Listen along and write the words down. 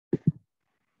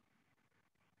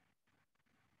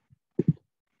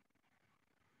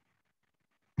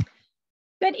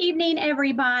Good evening,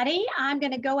 everybody. I'm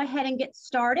going to go ahead and get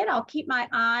started. I'll keep my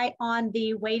eye on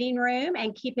the waiting room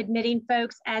and keep admitting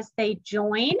folks as they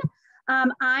join.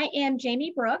 I am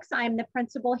Jamie Brooks. I'm the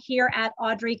principal here at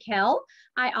Audrey Kell.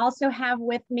 I also have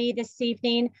with me this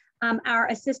evening our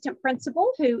assistant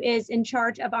principal who is in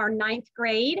charge of our 9th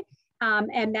grade,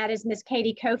 and that is Miss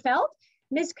Katie Kofeld.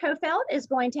 Ms. Kofeld is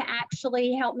going to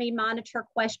actually help me monitor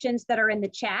questions that are in the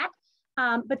chat.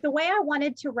 But the way I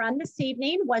wanted to run this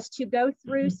evening was to go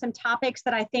through some topics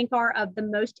that I think are of the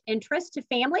most interest to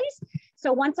families.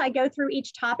 So once I go through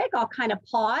each topic, I'll kind of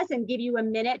pause and give you a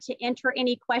minute to enter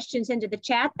any questions into the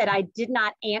chat that I did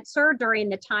not answer during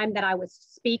the time that I was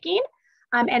speaking.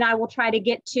 And I will try to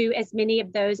get to as many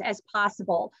of those as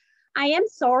possible. I am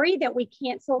sorry that we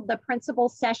canceled the principal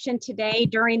session today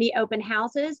during the open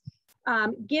houses.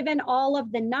 Given all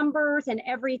of the numbers and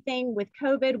everything with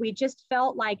COVID, we just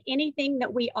felt like anything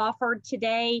that we offered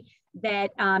today that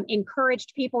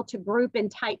encouraged people to group in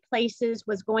tight places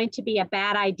was going to be a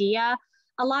bad idea.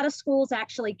 A lot of schools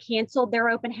actually canceled their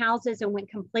open houses and went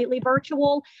completely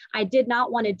virtual. I did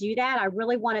not want to do that. I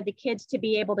really wanted the kids to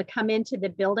be able to come into the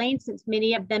building since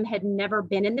many of them had never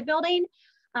been in the building.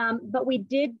 But we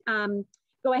did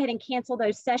go ahead and cancel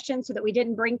those sessions so that we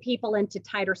didn't bring people into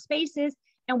tighter spaces.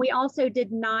 And we also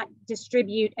did not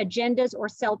distribute agendas or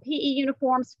sell PE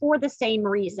uniforms for the same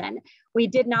reason. We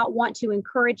did not want to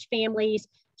encourage families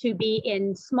to be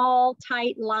in small,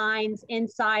 tight lines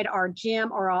inside our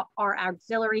gym or our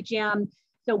auxiliary gym.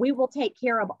 So we will take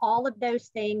care of all of those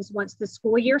things once the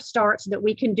school year starts so that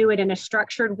we can do it in a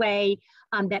structured way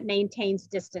that maintains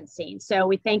distancing. So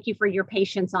we thank you for your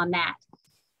patience on that.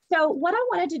 So what I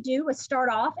wanted to do was start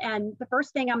off, and the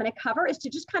first thing I'm going to cover is to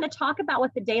just kind of talk about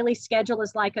what the daily schedule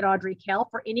is like at Audrey Kell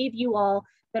for any of you all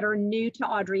that are new to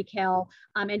Audrey Kell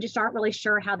and just aren't really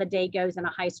sure how the day goes in a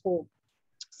high school.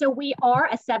 So we are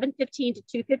a 7:15 to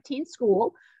 2:15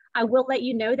 school. I will let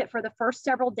you know that for the first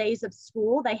several days of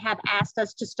school, they have asked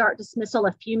us to start dismissal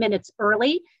a few minutes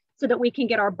early so that we can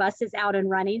get our buses out and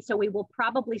running. So we will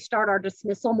probably start our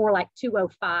dismissal more like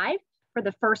 2:05. For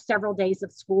the first several days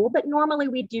of school, but normally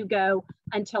we do go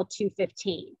until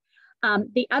 2:15.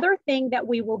 The other thing that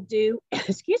we will do,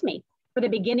 excuse me, for the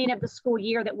beginning of the school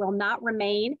year that will not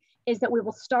remain is that we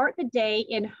will start the day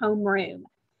in homeroom.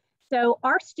 So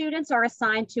our students are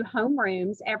assigned to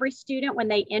homerooms. Every student, when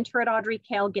they enter at Audrey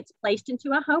Kell, gets placed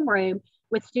into a homeroom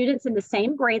with students in the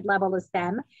same grade level as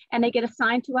them, and they get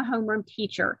assigned to a homeroom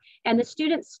teacher. And the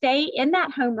students stay in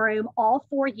that homeroom all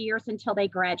 4 years until they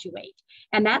graduate.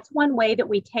 And that's one way that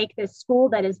we take this school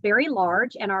that is very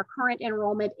large, and our current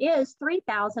enrollment is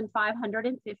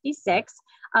 3,556.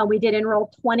 We did enroll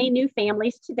 20 new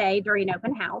families today during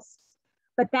open house.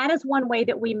 But that is one way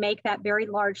that we make that very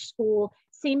large school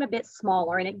seem a bit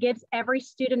smaller, and it gives every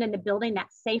student in the building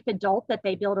that safe adult that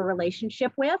they build a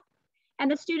relationship with. And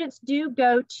the students do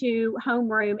go to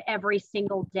homeroom every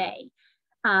single day.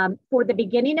 For the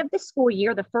beginning of the school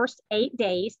year, the first 8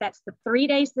 days, that's the 3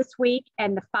 days this week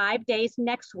and the 5 days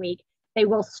next week, they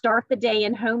will start the day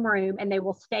in homeroom and they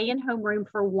will stay in homeroom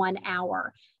for 1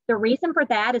 hour. The reason for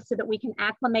that is so that we can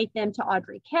acclimate them to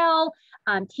Audrey Kell,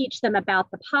 teach them about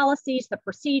the policies, the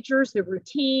procedures, the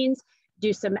routines,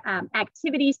 do some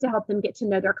activities to help them get to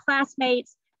know their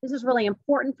classmates. This is really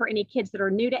important for any kids that are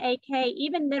new to AK,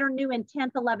 even that are new in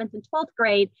 10th, 11th, and 12th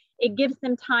grade. It gives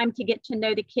them time to get to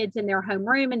know the kids in their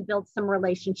homeroom and build some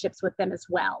relationships with them as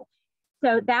well.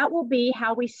 So that will be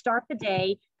how we start the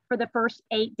day for the first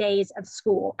 8 days of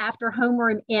school. After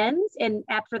homeroom ends and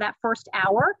after that first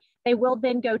hour, they will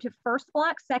then go to first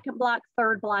block, second block,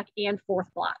 third block, and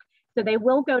fourth block. So they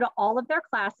will go to all of their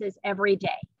classes every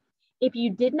day. If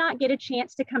you did not get a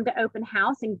chance to come to open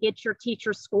house and get your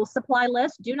teacher's school supply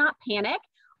list, do not panic.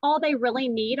 All they really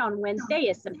need on Wednesday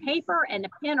is some paper and a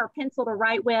pen or pencil to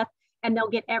write with, and they'll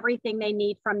get everything they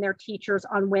need from their teachers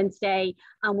on Wednesday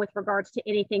with regards to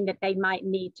anything that they might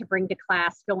need to bring to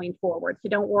class going forward. So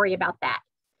don't worry about that.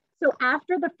 So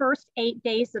after the first 8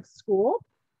 days of school,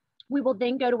 we will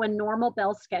then go to a normal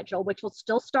bell schedule, which will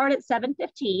still start at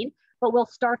 7:15, but we'll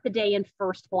start the day in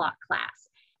first block class.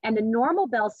 And the normal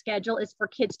bell schedule is for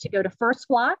kids to go to first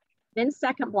block, then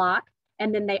second block,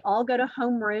 and then they all go to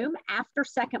homeroom after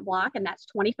second block, and that's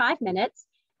 25 minutes,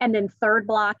 and then third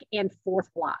block and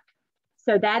fourth block.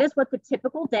 So that is what the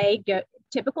typical day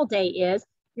is.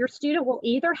 Your student will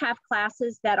either have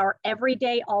classes that are every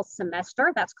day all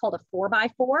semester, that's called a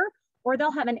 4x4, or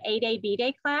they'll have an 8A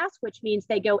B-Day class, which means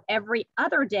they go every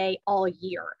other day all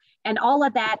year. And all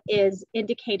of that is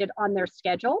indicated on their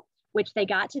schedule, which they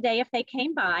got today if they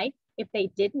came by. If they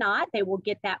did not, they will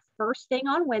get that first thing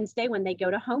on Wednesday when they go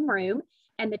to homeroom.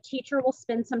 and the teacher will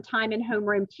spend some time in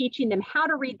homeroom teaching them how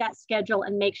to read that schedule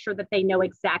and make sure that they know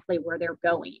exactly where they're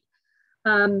going.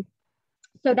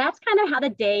 So that's kind of how the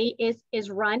day is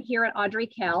run here at Audrey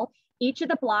Kell. Each of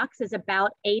the blocks is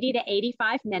about 80 to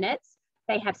 85 minutes.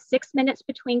 They have 6 minutes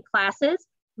between classes.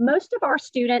 Most of our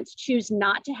students choose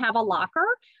not to have a locker,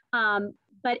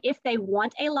 but if they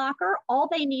want a locker, all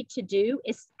they need to do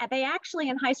is, they actually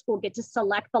in high school get to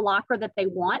select the locker that they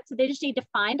want. So they just need to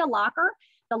find a locker,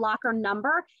 the locker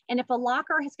number. And if a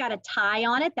locker has got a tie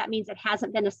on it, that means it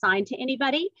hasn't been assigned to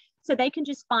anybody. So they can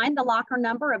just find the locker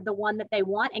number of the one that they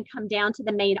want and come down to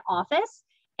the main office,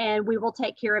 and we will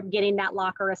take care of getting that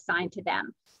locker assigned to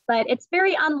them. But it's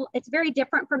very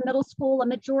different from middle school. A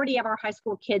majority of our high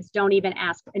school kids don't even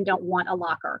ask and don't want a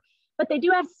locker. But they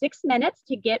do have 6 minutes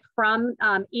to get from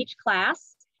each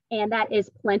class, and that is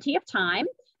plenty of time.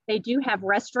 They do have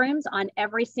restrooms on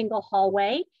every single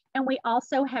hallway, and we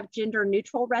also have gender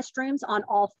neutral restrooms on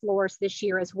all floors this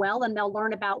year as well, and they'll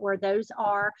learn about where those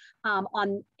are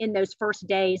in those first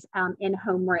days in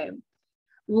homeroom.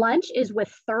 Lunch is with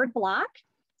third block.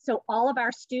 So all of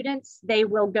our students, they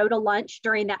will go to lunch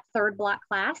during that third block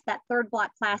class. That third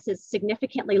block class is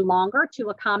significantly longer to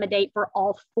accommodate for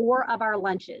all 4 of our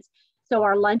lunches. So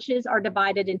our lunches are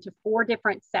divided into 4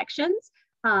 different sections,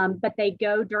 but they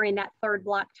go during that third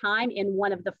block time in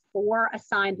one of the 4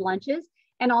 assigned lunches.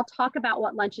 And I'll talk about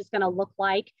what lunch is going to look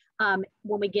like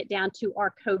when we get down to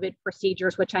our COVID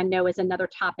procedures, which I know is another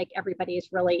topic everybody is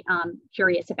really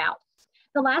curious about.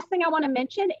 The last thing I want to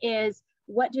mention is,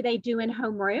 what do they do in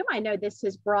homeroom? I know this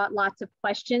has brought lots of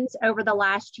questions over the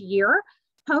last year.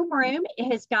 Homeroom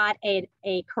has got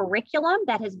a curriculum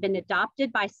that has been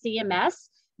adopted by CMS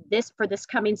for this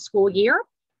coming school year.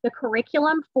 The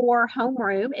curriculum for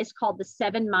homeroom is called the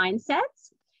 7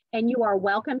 Mindsets. And you are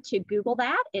welcome to Google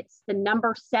that. It's the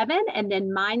number 7 and then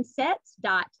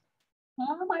mindsets.com,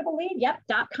 I believe. Yep,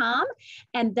 .com.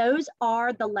 And those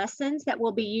are the lessons that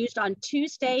will be used on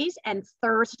Tuesdays and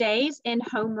Thursdays in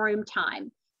homeroom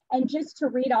time. And just to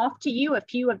read off to you a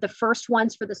few of the first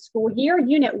ones for the school year,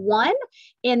 Unit 1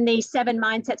 in the 7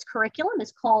 Mindsets curriculum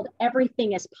is called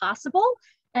Everything is Possible.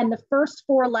 And the first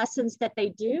 4 lessons that they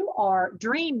do are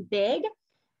Dream Big,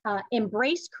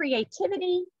 Embrace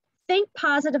Creativity, Think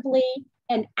Positively,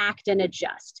 and Act and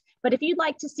Adjust. But if you'd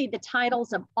like to see the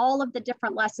titles of all of the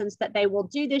different lessons that they will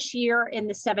do this year in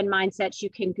the 7 Mindsets, you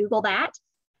can Google that.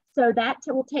 So that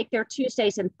will take their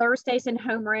Tuesdays and Thursdays in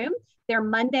homeroom. Their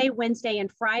Monday, Wednesday,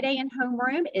 and Friday in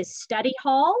homeroom is study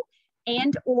hall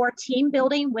and or team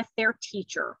building with their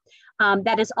teacher.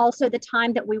 That is also the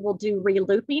time that we will do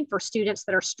relooping for students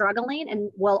that are struggling,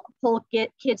 and we'll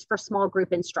get kids for small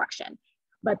group instruction.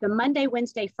 But the Monday,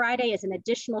 Wednesday, Friday is an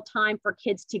additional time for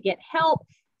kids to get help,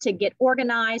 to get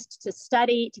organized, to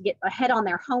study, to get ahead on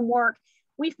their homework.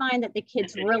 We find that the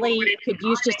kids really could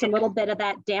use just a little bit of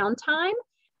that downtime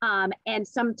and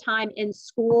some time in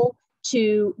school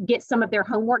to get some of their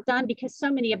homework done, because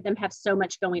so many of them have so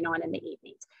much going on in the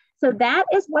evenings. So that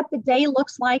is what the day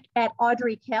looks like at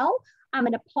Audrey Kell. I'm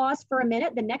going to pause for a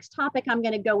minute. The next topic I'm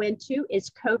going to go into is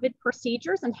COVID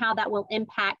procedures and how that will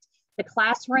impact the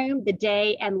classroom, the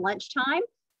day, and lunchtime.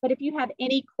 But if you have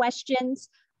any questions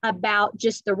about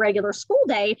just the regular school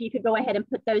day, if you could go ahead and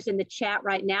put those in the chat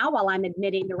right now while I'm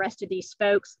admitting the rest of these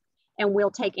folks, and we'll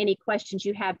take any questions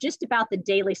you have just about the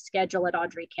daily schedule at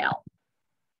Audrey Kell.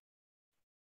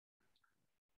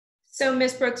 So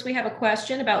Ms. Brooks, we have a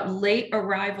question about late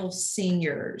arrival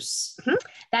seniors.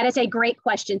 That is a great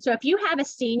question. So if you have a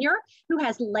senior who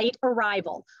has late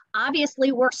arrival,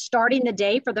 obviously we're starting the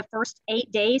day for the first 8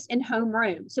 days in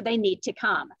homeroom. So they need to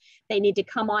come. They need to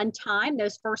come on time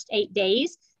those first 8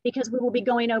 days, because we will be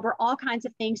going over all kinds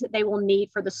of things that they will need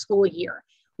for the school year.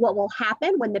 What will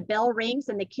happen when the bell rings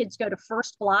and the kids go to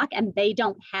first block and they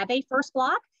don't have a first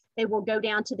block, they will go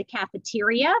down to the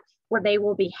cafeteria where they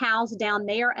will be housed down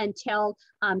there until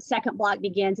second block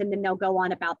begins, and then they'll go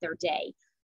on about their day.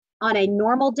 On a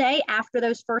normal day, after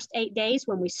those first 8 days,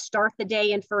 when we start the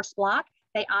day in first block,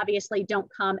 they obviously don't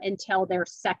come until their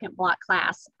second block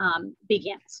class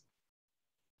begins.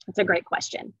 That's a great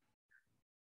question.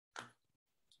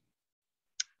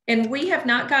 And we have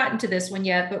not gotten to this one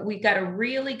yet, but we've got a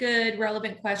really good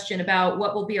relevant question about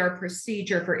what will be our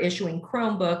procedure for issuing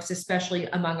Chromebooks, especially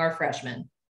among our freshmen.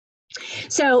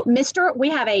 So we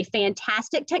have a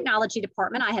fantastic technology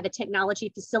department. I have a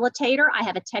technology facilitator, I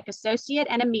have a tech associate,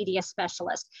 and a media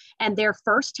specialist. And their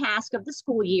first task of the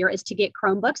school year is to get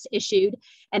Chromebooks issued.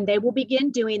 And they will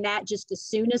begin doing that just as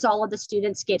soon as all of the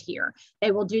students get here.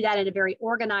 They will do that in a very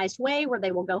organized way where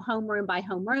they will go homeroom by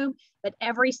homeroom, but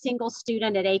every single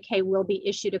student at AK will be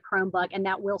issued a Chromebook, and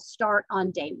that will start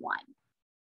on day 1.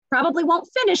 Probably won't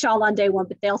finish all on day one,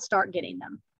 but they'll start getting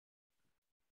them.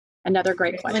 Another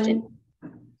great question.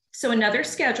 So another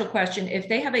schedule question, if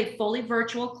they have a fully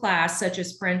virtual class, such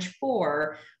as French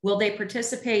 4, will they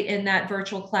participate in that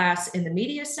virtual class in the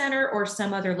Media Center or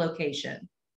some other location?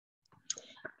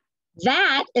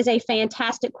 That is a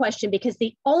fantastic question, because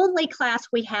the only class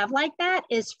we have like that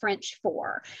is French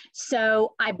 4.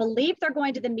 So I believe they're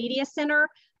going to the Media Center,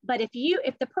 but if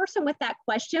the person with that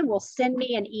question will send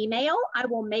me an email, I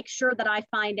will make sure that I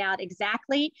find out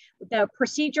exactly the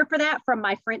procedure for that from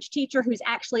my French teacher, who's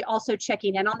actually also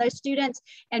checking in on those students,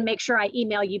 and make sure I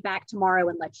email you back tomorrow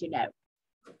and let you know.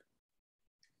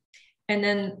 And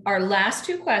then our last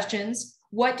two questions: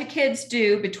 what do kids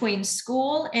do between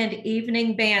school and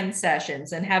evening band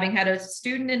sessions? And having had a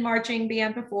student in marching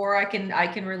band before, I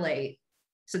can relate.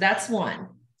 So that's one.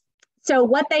 So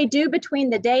what they do between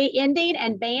the day ending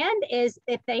and band is,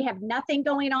 if they have nothing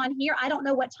going on here, I don't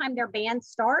know what time their band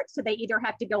starts, so they either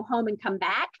have to go home and come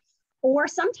back, or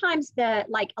sometimes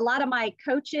like a lot of my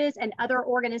coaches and other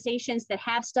organizations that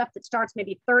have stuff that starts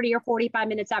maybe 30 or 45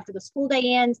 minutes after the school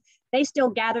day ends, they still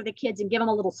gather the kids and give them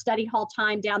a little study hall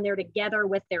time down there together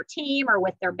with their team or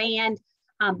with their band.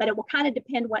 But it will kind of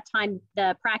depend what time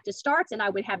the practice starts, and I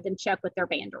would have them check with their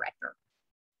band director.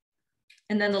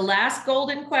 And then the last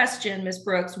golden question, Ms.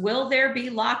 Brooks, will there be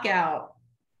lockout?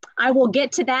 I will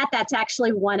get to that. That's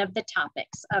actually one of the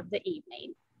topics of the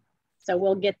evening. So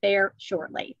we'll get there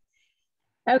shortly.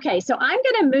 Okay, so I'm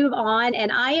going to move on, and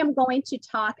I am going to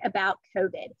talk about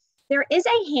COVID. There is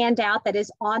a handout that is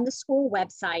on the school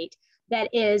website that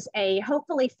is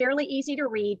hopefully fairly easy to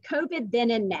read, COVID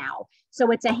Then and Now.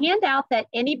 So it's a handout that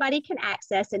anybody can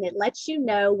access, and it lets you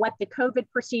know what the COVID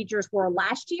procedures were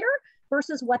last year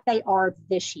versus what they are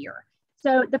this year.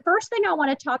 So the first thing I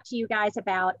want to talk to you guys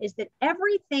about is that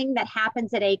everything that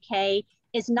happens at AK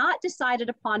is not decided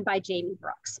upon by Jamie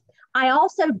Brooks. I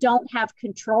also don't have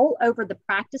control over the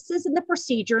practices and the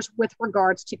procedures with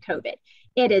regards to COVID.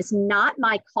 It is not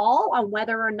my call on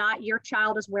whether or not your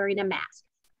child is wearing a mask.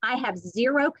 I have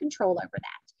zero control over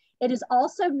that. It is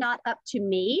also not up to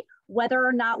me whether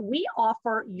or not we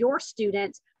offer your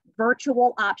students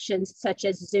virtual options such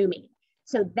as Zooming.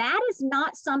 So that is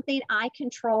not something I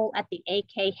control at the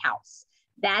AK House.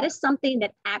 That is something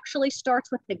that actually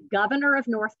starts with the governor of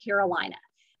North Carolina.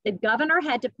 The governor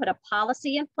had to put a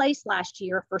policy in place last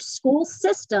year for school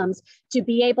systems to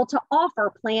be able to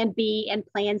offer Plan B and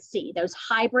Plan C, those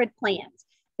hybrid plans.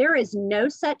 There is no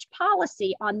such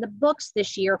policy on the books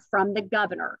this year from the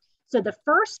governor. So the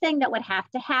first thing that would have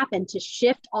to happen to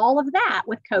shift all of that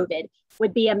with COVID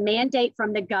would be a mandate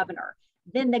from the governor.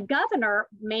 Then the governor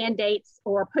mandates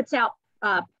or puts out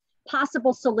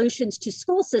possible solutions to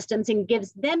school systems and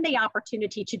gives them the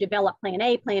opportunity to develop Plan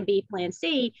A, Plan B, Plan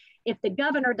C. If the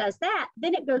governor does that,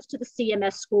 then it goes to the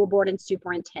CMS school board and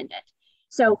superintendent.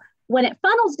 So when it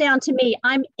funnels down to me,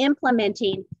 I'm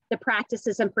implementing the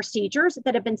practices and procedures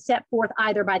that have been set forth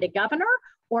either by the governor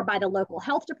or by the local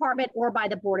health department or by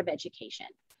the Board of Education.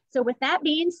 So with that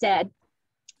being said,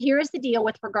 here is the deal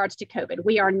with regards to COVID.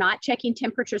 We are not checking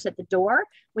temperatures at the door.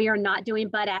 We are not doing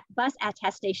bus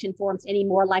attestation forms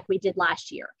anymore like we did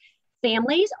last year.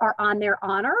 Families are on their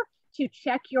honor to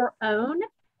check your own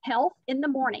health in the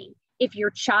morning. If your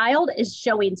child is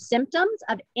showing symptoms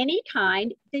of any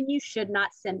kind, then you should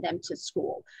not send them to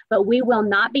school. But we will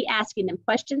not be asking them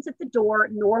questions at the door,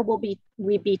 nor will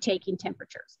we be taking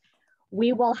temperatures.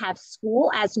 We will have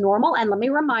school as normal. And let me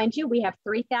remind you, we have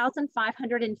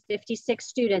 3,556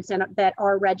 students that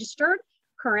are registered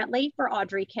currently for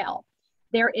Audrey Kell.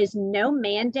 There is no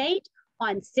mandate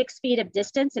on 6 feet of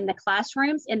distance in the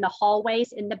classrooms, in the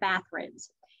hallways, in the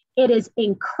bathrooms. It is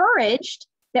encouraged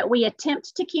that we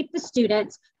attempt to keep the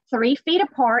students 3 feet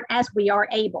apart as we are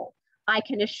able. I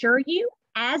can assure you,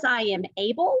 as I am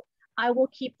able, I will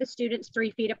keep the students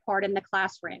 3 feet apart in the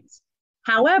classrooms.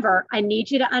 However, I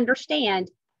need you to understand,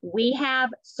 we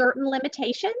have certain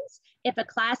limitations. If a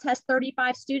class has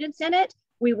 35 students in it,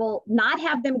 we will not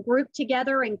have them grouped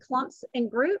together in clumps and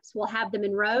groups. We'll have them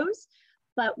in rows,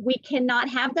 but we cannot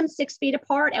have them 6 feet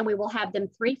apart, and we will have them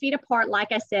 3 feet apart,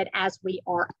 like I said, as we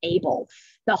are able.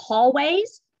 The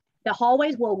hallways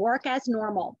will work as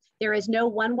normal. There is no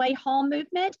one-way hall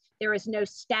movement. There is no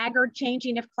staggered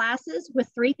changing of classes. With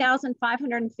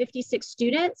 3,556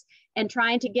 students and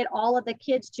trying to get all of the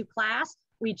kids to class,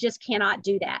 we just cannot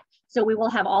do that. So we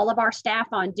will have all of our staff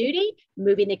on duty,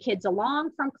 moving the kids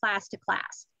along from class to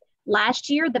class. Last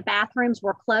year, the bathrooms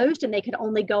were closed and they could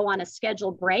only go on a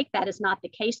scheduled break. That is not the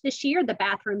case this year. The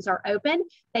bathrooms are open.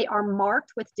 They are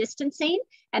marked with distancing,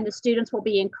 and the students will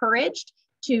be encouraged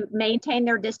to maintain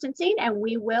their distancing, and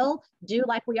we will do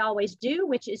like we always do,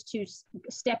 which is to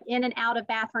step in and out of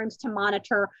bathrooms to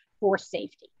monitor for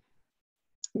safety.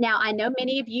 Now, I know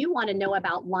many of you want to know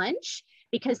about lunch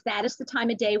because that is the time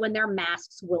of day when their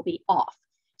masks will be off.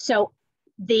 So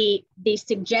the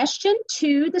suggestion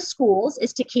to the schools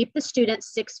is to keep the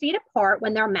students 6 feet apart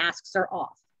when their masks are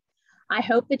off. I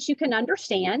hope that you can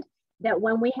understand that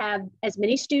when we have as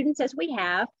many students as we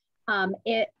have,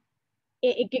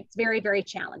 it gets very, very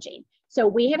challenging. So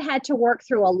we have had to work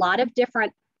through a lot of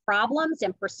different problems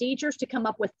and procedures to come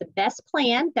up with the best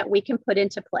plan that we can put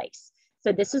into place.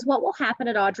 So this is what will happen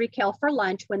at Audrey Kell for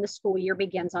lunch when the school year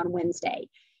begins on Wednesday.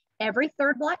 Every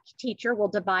third block teacher will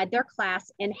divide their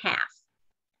class in half.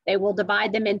 They will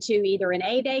divide them into either an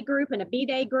A-day group and a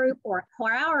B-day group, or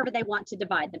however they want to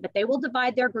divide them, but they will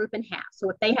divide their group in half.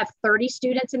 So if they have 30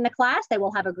 students in the class, they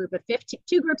will have a group of 15,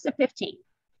 2 groups of 15.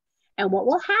 And what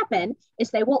will happen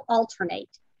is they will alternate.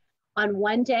 On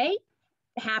one day,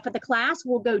 half of the class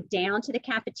will go down to the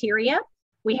cafeteria.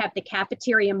 We have the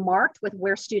cafeteria marked with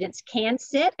where students can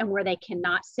sit and where they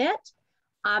cannot sit.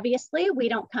 Obviously, we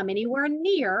don't come anywhere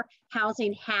near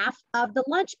housing half of the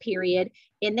lunch period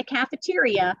in the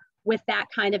cafeteria with that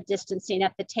kind of distancing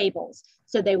at the tables.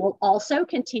 So they will also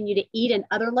continue to eat in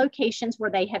other locations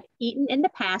where they have eaten in the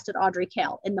past at Audrey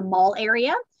Kell, in the mall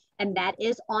area, and that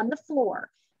is on the floor.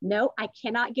 No, I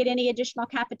cannot get any additional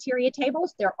cafeteria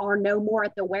tables. There are no more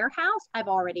at the warehouse. I've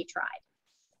already tried.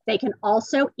 They can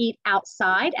also eat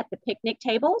outside at the picnic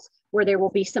tables where there will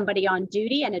be somebody on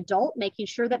duty, an adult, making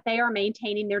sure that they are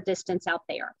maintaining their distance out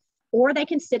there. Or they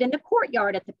can sit in the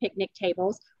courtyard at the picnic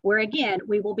tables where, again,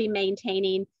 we will be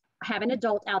have an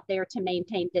adult out there to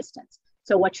maintain distance.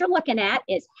 So what you're looking at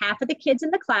is half of the kids in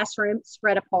the classroom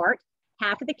spread apart,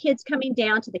 half of the kids coming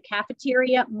down to the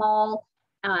cafeteria, mall,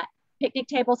 picnic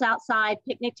tables outside,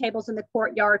 picnic tables in the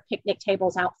courtyard, picnic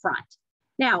tables out front.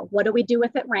 Now, what do we do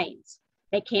if it rains?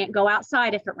 They can't go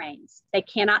outside if it rains. They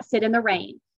cannot sit in the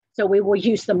rain. So we will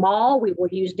use the mall, we will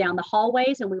use down the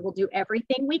hallways, and we will do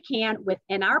everything we can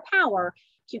within our power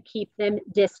to keep them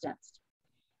distanced.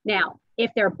 Now,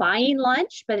 if they're buying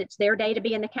lunch, but it's their day to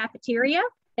be in the cafeteria,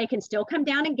 they can still come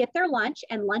down and get their lunch,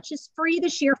 and lunch is free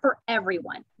this year for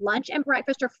everyone. Lunch and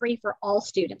breakfast are free for all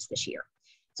students this year.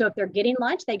 So if they're getting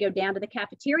lunch, they go down to the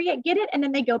cafeteria, get it, and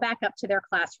then they go back up to their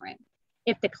classroom.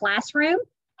 If the classroom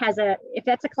if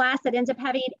that's a class that ends up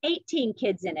having 18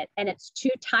 kids in it and it's too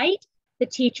tight, the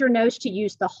teacher knows to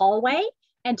use the hallway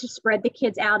and to spread the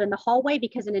kids out in the hallway,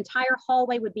 because an entire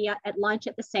hallway would be at lunch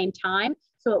at the same time.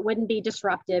 So it wouldn't be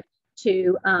disruptive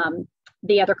to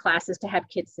the other classes to have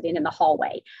kids sitting in the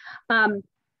hallway.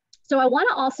 So I want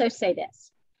to also say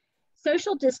this.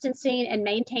 Social distancing and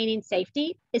maintaining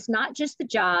safety is not just the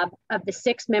job of the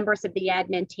 6 members of the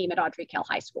admin team at Audrey Kell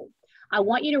High School. I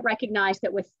want you to recognize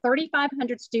that with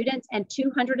 3,500 students and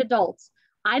 200 adults,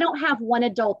 I don't have one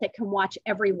adult that can watch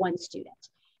every one student.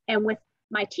 And with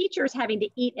my teachers having to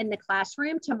eat in the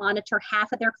classroom to monitor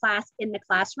half of their class in the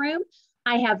classroom,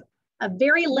 I have a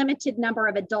very limited number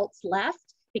of adults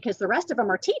left, because the rest of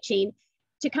them are teaching,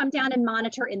 to come down and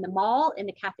monitor in the mall, in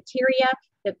the cafeteria,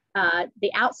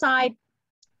 the outside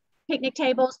picnic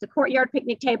tables, the courtyard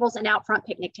picnic tables, and out front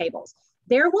picnic tables.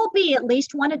 There will be at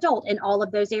least one adult in all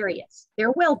of those areas.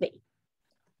 There will be.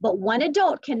 But one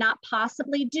adult cannot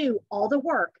possibly do all the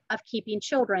work of keeping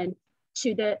children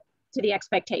to the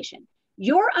expectation.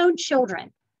 Your own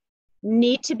children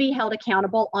need to be held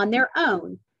accountable on their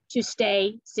own to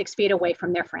stay 6 feet away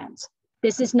from their friends.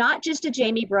 This is not just a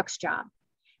Jamie Brooks job.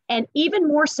 And even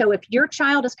more so, if your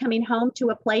child is coming home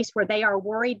to a place where they are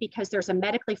worried because there's a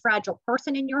medically fragile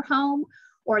person in your home,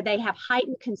 or they have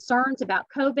heightened concerns about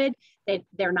COVID,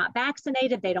 they're not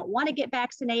vaccinated, they don't want to get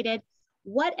vaccinated,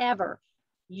 whatever.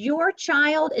 Your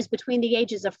child is between the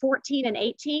ages of 14 and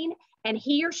 18, and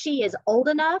he or she is old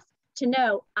enough to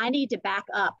know, I need to back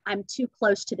up. I'm too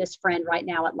close to this friend right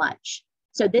now at lunch.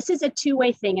 So this is a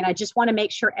two-way thing, and I just want to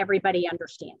make sure everybody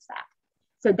understands that.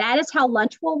 So that is how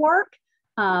lunch will work.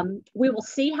 We will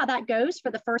see how that goes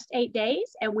for the first 8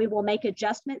 days, and we will make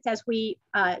adjustments as we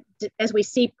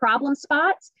see problem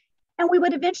spots. And we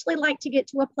would eventually like to get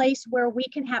to a place where we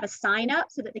can have a sign up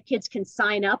so that the kids can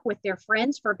sign up with their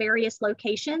friends for various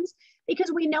locations,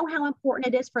 because we know how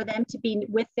important it is for them to be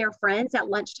with their friends at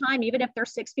lunchtime, even if they're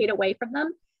 6 feet away from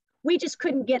them. We just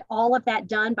couldn't get all of that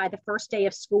done by the first day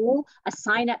of school, a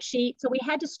sign up sheet. So we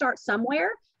had to start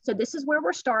somewhere. So this is where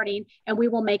we're starting, and we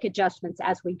will make adjustments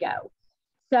as we go.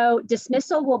 So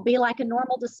dismissal will be like a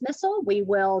normal dismissal. We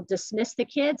will dismiss the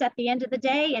kids at the end of the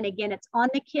day. And again, it's on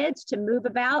the kids to move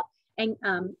about and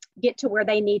get to where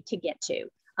they need to get to.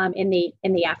 in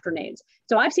the afternoons.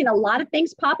 So I've seen a lot of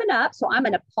things popping up. So I'm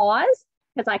going to pause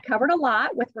because I covered a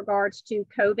lot with regards to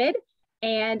COVID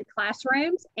and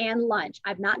classrooms and lunch.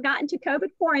 I've not gotten to COVID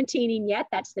quarantining yet.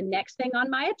 That's the next thing on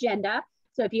my agenda.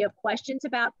 So if you have questions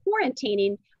about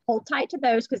quarantining, hold tight to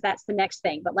those because that's the next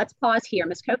thing. But let's pause here.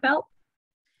 Ms. Kofelt?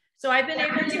 So I've been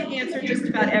able to answer just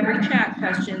about every chat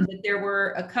question, but there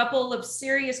were a couple of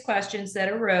serious questions that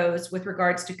arose with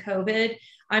regards to COVID.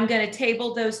 I'm going to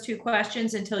table those 2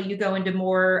 questions until you go into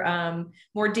more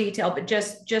detail, but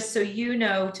just so you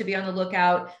know, to be on the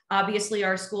lookout, obviously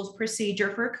our school's procedure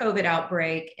for a COVID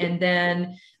outbreak. And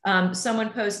then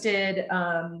someone posted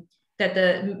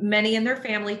that many in their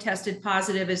family tested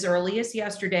positive as early as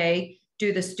yesterday.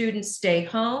 Do the students stay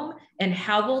home? And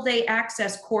how will they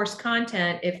access course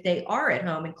content if they are at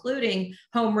home, including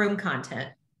homeroom content?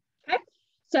 Okay,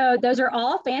 so those are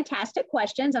all fantastic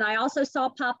questions. And I also saw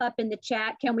pop up in the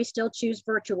chat, can we still choose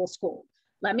virtual school?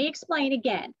 Let me explain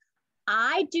again.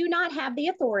 I do not have the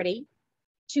authority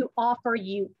to offer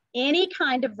you any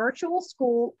kind of virtual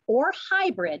school or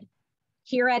hybrid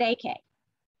here at AK.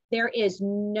 There is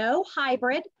no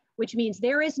hybrid, which means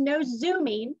there is no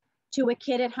Zooming to a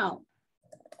kid at home.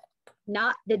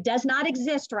 That does not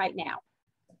exist right now.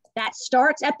 That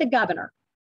starts at the governor.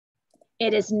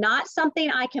 It is not something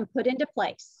I can put into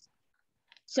place.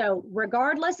 So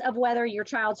regardless of whether your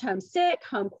child's homesick,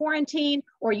 home quarantine,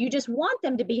 or you just want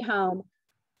them to be home,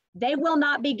 they will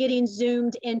not be getting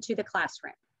Zoomed into the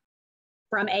classroom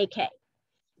from AK.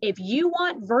 If you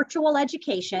want virtual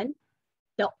education,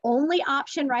 the only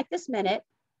option right this minute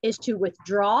is to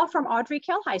withdraw from Audrey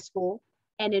Kell High School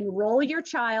and enroll your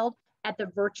child at the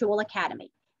Virtual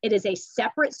Academy. It is a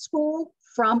separate school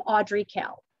from Audrey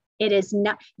Kell. It is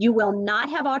not, you will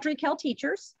not have Audrey Kell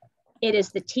teachers. It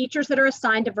is the teachers that are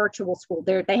assigned to virtual school.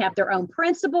 They have their own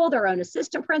principal, their own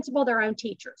assistant principal, their own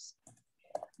teachers.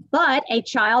 But a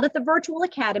child at the Virtual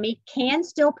Academy can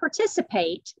still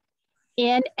participate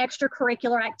in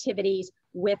extracurricular activities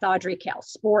with Audrey Kell,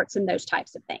 sports and those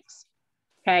types of things.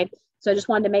 Okay, so I just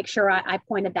wanted to make sure I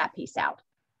pointed that piece out.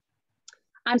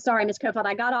 I'm sorry, Ms. Kofelt,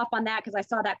 I got off on that because I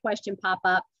saw that question pop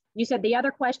up. You said the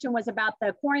other question was about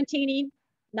the quarantining,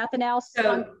 nothing else?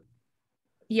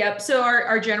 Yep, so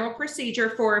our general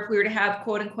procedure for if we were to have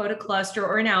quote unquote a cluster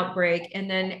or an outbreak, and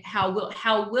then how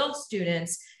will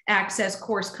students access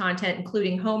course content,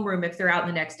 including homeroom if they're out in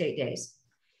the next 8 days?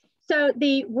 So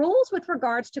the rules with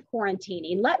regards to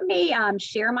quarantining, let me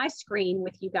share my screen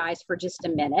with you guys for just a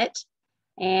minute.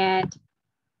 And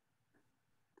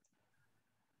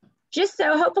just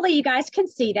so hopefully you guys can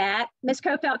see that. Ms.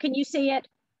 Kofelt, can you see it?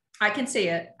 I can see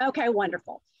it. Okay,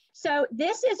 wonderful. So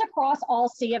this is across all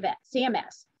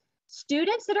CMS.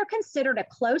 Students that are considered a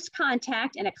close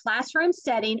contact in a classroom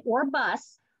setting or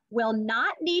bus will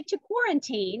not need to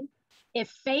quarantine if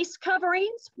face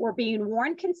coverings were being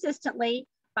worn consistently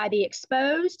by the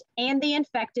exposed and the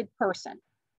infected person.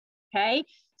 Okay,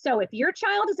 so if your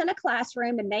child is in a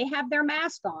classroom and they have their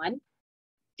mask on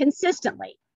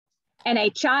consistently, and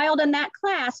a child in that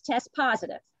class tests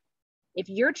positive, if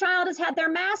your child has had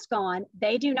their mask on,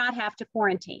 they do not have to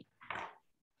quarantine.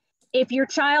 If your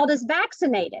child is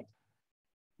vaccinated,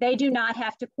 they do not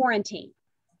have to quarantine,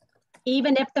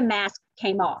 even if the mask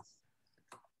came off.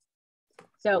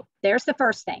 So there's the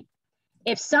first thing.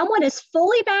 If someone is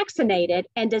fully vaccinated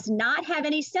and does not have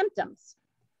any symptoms,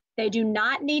 they do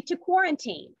not need to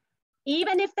quarantine,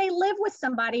 even if they live with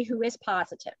somebody who is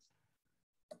positive.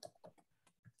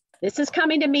 This is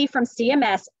coming to me from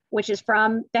CMS, which is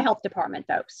from the health department,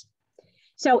 folks.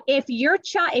 So if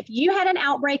you had an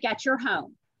outbreak at your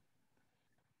home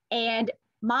and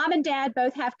mom and dad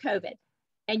both have COVID,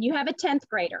 and you have a 10th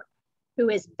grader who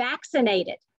is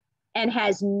vaccinated and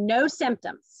has no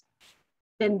symptoms,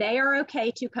 then they are okay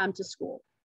to come to school.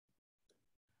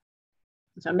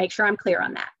 So make sure I'm clear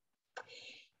on that.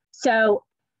 So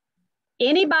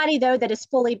anybody though that is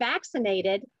fully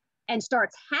vaccinated and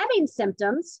starts having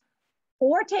symptoms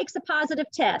or takes a positive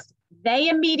test, they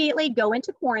immediately go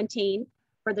into quarantine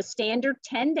for the standard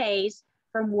 10 days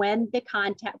from when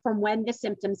the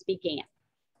symptoms began.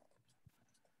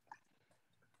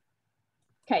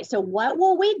 Okay, so what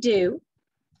will we do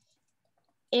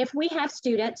if we have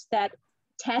students that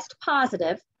test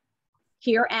positive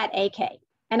here at AK?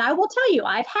 And I will tell you,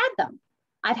 I've had them.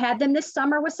 I've had them this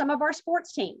summer with some of our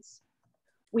sports teams.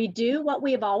 We do what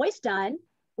we have always done,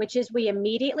 which is we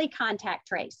immediately contact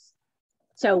trace.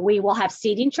 So we will have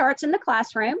seating charts in the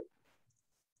classroom.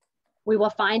 We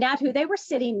will find out who they were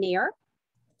sitting near.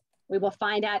 We will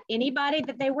find out anybody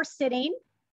that they were sitting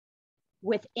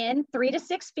within 3 to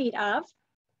 6 feet of.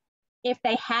 If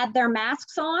they had their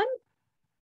masks on,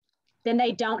 then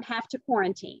they don't have to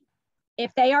quarantine.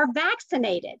 If they are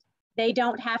vaccinated, they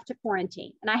don't have to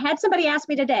quarantine. And I had somebody ask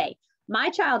me today, my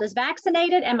child is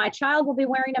vaccinated and my child will be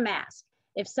wearing a mask.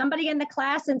 If somebody in the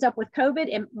class ends up with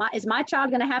COVID, is my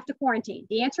child going to have to quarantine?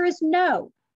 The answer is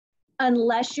no,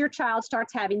 unless your child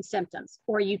starts having symptoms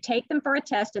or you take them for a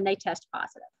test and they test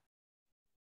positive.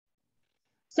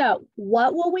 So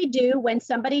what will we do when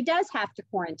somebody does have to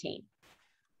quarantine?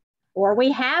 Or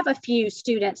we have a few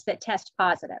students that test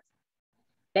positive.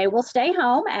 They will stay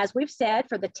home, as we've said,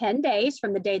 for the 10 days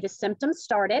from the day the symptoms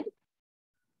started.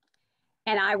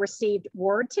 And I received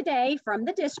word today from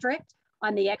the district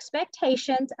on the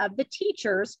expectations of the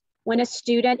teachers when a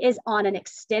student is on an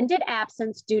extended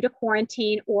absence due to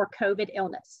quarantine or COVID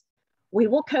illness. We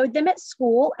will code them at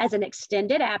school as an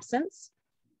extended absence,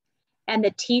 and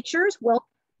the teachers will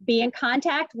be in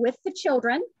contact with the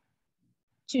children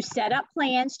to set up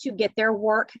plans to get their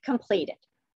work completed.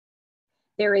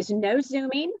 There is no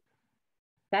Zooming.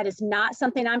 That is not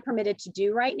something I'm permitted to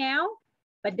do right now,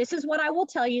 but this is what I will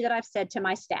tell you that I've said to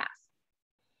my staff.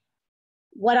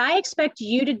 What I expect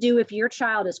you to do if your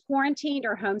child is quarantined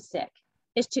or homesick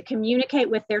is to communicate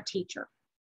with their teacher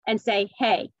and say,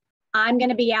 hey, I'm going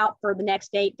to be out for the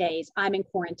next 8 days. I'm in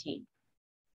quarantine.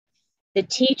 The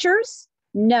teachers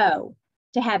know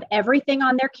to have everything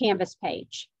on their Canvas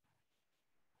page.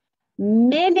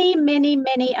 Many, many,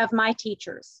 many of my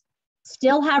teachers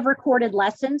still have recorded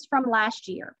lessons from last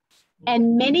year,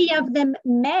 and many of them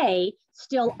may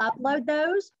still upload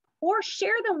those or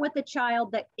share them with a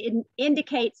child that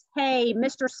indicates, hey,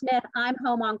 Mr. Smith, I'm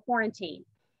home on quarantine.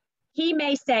 He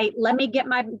may say, let me get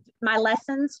my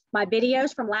lessons, my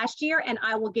videos from last year, and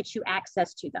I will get you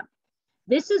access to them.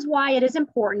 This is why it is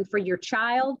important for your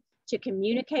child to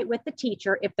communicate with the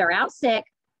teacher if they're out sick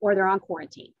or they're on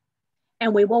quarantine.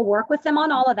 And we will work with them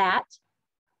on all of that.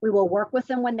 We will work with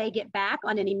them when they get back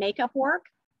on any makeup work.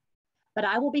 But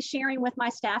I will be sharing with my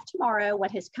staff tomorrow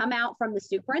what has come out from the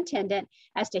superintendent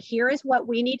as to here is what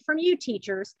we need from you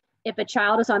teachers if a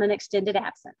child is on an extended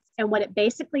absence. And what it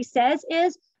basically says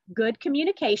is good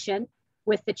communication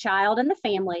with the child and the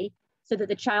family so that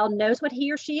the child knows what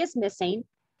he or she is missing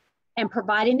and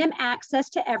providing them access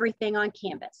to everything on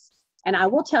Canvas. And I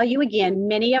will tell you again,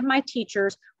 many of my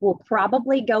teachers will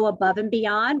probably go above and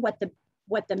beyond what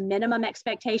the minimum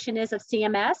expectation is of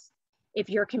CMS. If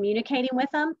you're communicating with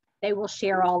them, they will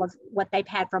share all of what they've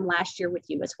had from last year with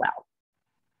you as well.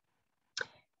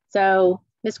 So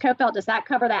Ms. Coffelt, does that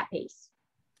cover that piece?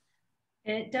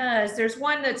 It does. There's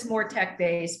one that's more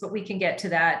tech-based, but we can get to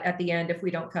that at the end if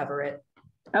we don't cover it.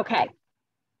 Okay.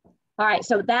 All right,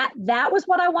 so that was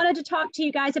what I wanted to talk to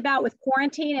you guys about with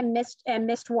quarantine and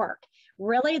missed work.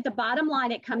 Really, the bottom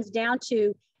line, it comes down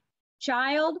to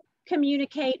child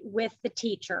communicate with the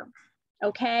teacher,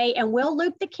 okay? And we'll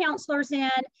loop the counselors in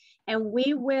and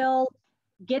we will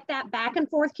get that back and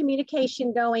forth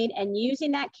communication going and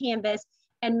using that Canvas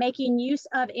and making use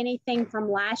of anything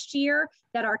from last year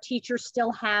that our teachers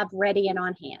still have ready and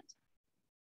on hand.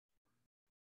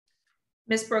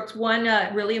 Ms. Brooks, one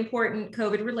really important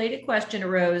COVID-related question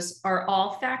arose. Are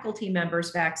all faculty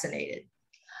members vaccinated?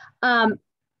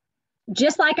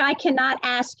 Just like I cannot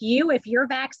ask you if you're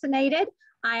vaccinated,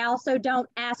 I also don't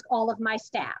ask all of my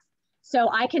staff. So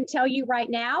I can tell you right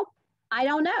now, I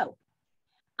don't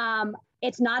know.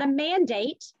 It's not a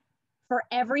mandate for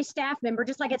every staff member,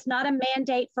 just like it's not a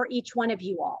mandate for each one of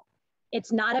you all.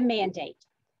 It's not a mandate.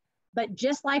 But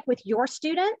just like with your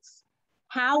students,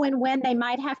 how and when they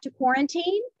might have to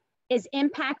quarantine is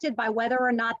impacted by whether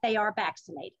or not they are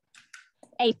vaccinated.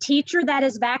 A teacher that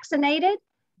is vaccinated,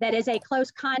 that is a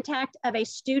close contact of a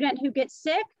student who gets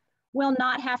sick, will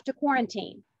not have to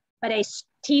quarantine. But a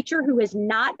teacher who is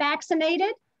not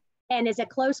vaccinated and is a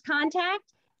close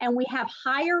contact, and we have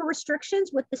higher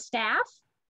restrictions with the staff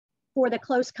for the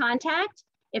close contact,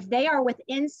 if they are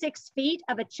within 6 feet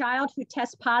of a child who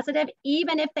tests positive,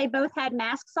 even if they both had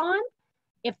masks on,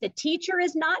 if the teacher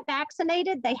is not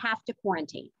vaccinated, they have to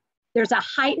quarantine. There's a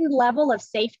heightened level of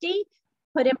safety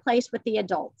put in place with the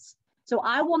adults. So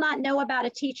I will not know about a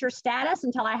teacher's status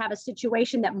until I have a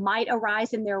situation that might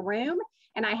arise in their room.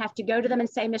 And I have to go to them and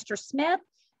say, Mr. Smith,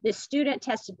 this student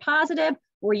tested positive.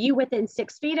 Were you within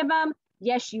 6 feet of them?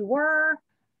 Yes, you were.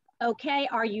 Okay,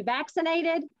 are you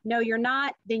vaccinated? No, you're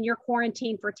not. Then you're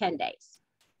quarantined for 10 days.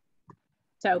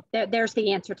 So there's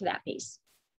the answer to that piece.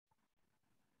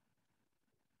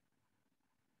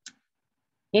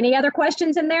 Any other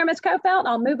questions in there, Ms. Coffelt?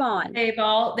 I'll move on. They've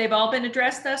all been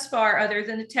addressed thus far, other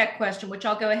than the tech question, which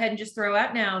I'll go ahead and just throw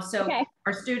out now. So okay.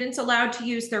 Are students allowed to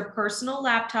use their personal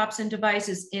laptops and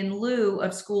devices in lieu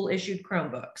of school issued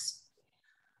Chromebooks?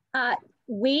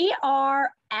 We are,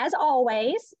 as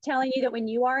always, telling you that when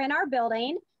you are in our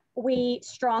building, we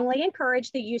strongly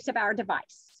encourage the use of our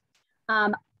device.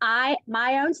 My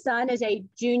own son is a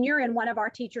junior in one of our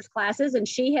teachers' classes, and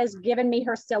she has given me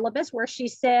her syllabus where she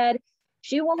said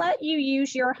she will let you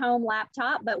use your home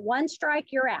laptop, but one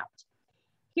strike, you're out.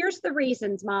 Here's the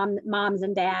reasons, moms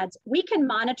and dads. We can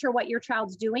monitor what your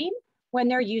child's doing when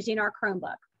they're using our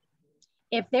Chromebook.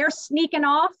 If they're sneaking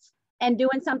off and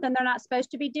doing something they're not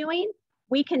supposed to be doing,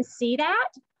 we can see that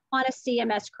on a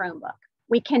CMS Chromebook.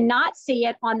 We cannot see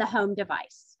it on the home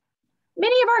device.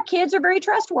 Many of our kids are very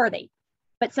trustworthy,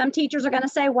 but some teachers are going to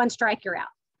say, one strike, you're out.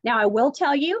 Now, I will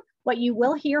tell you, what you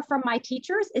will hear from my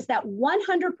teachers is that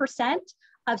 100%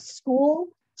 of school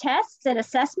tests and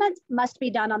assessments must be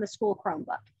done on the school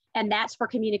Chromebook. And that's for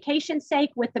communication's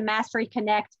sake with the Mastery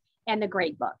Connect and the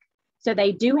Gradebook. So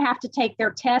they do have to take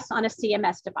their tests on a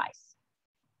CMS device.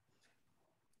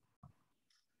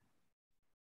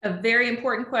 A very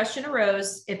important question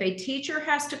arose. If a teacher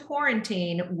has to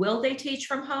quarantine, will they teach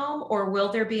from home or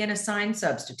will there be an assigned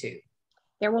substitute?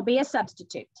 There will be a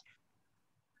substitute.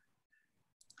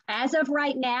 As of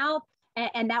right now,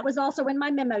 and that was also in my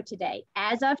memo today,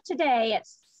 as of today at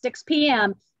 6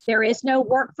 p.m., there is no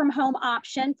work from home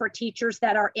option for teachers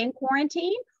that are in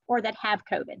quarantine or that have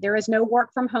COVID. There is no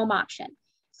work from home option.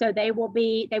 So they will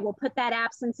put that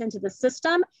absence into the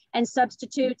system, and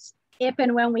substitutes, if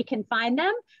and when we can find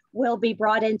them, will be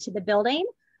brought into the building.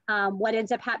 What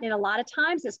ends up happening a lot of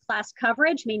times is class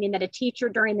coverage, meaning that a teacher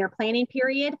during their planning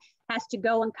period has to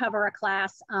go and cover a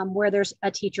class where there's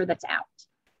a teacher that's out.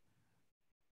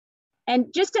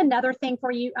 And just another thing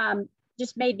for you,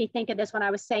 just made me think of this when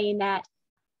I was saying that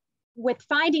with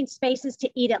finding spaces to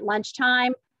eat at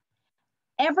lunchtime,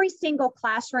 every single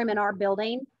classroom in our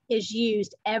building is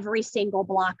used every single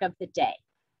block of the day.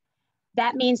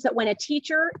 That means that when a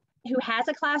teacher who has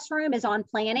a classroom is on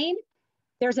planning,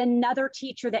 there's another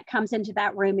teacher that comes into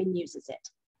that room and uses it.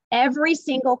 Every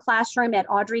single classroom at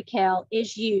Audrey Kell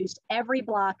is used every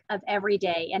block of every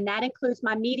day. And that includes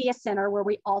my media center, where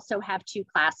we also have 2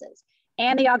 classes,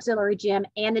 and the auxiliary gym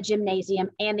and the gymnasium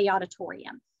and the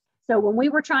auditorium. So when we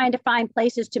were trying to find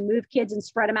places to move kids and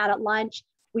spread them out at lunch,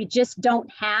 we just don't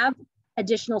have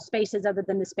additional spaces other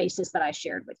than the spaces that I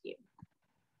shared with you.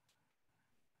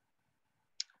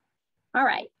 All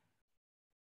right.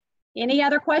 Any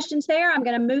other questions there? I'm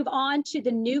going to move on to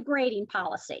the new grading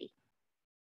policy.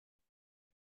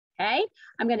 Okay,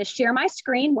 I'm going to share my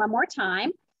screen one more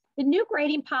time. The new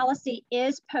grading policy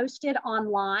is posted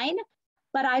online,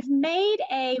 but I've made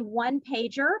a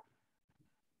one-pager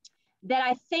that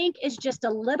I think is just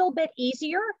a little bit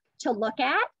easier to look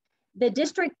at. The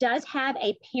district does have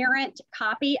a parent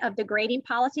copy of the grading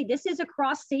policy. This is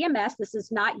across CMS. This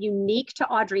is not unique to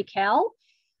Audrey Kell.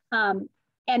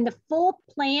 And the full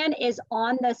plan is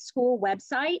on the school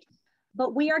website,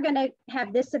 but we are going to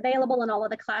have this available in all of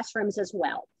the classrooms as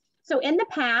well. So in the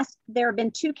past, there have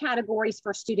been 2 categories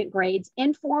for student grades,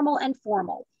 informal and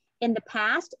formal. In the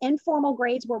past, informal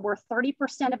grades were worth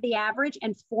 30% of the average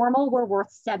and formal were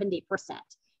worth 70%.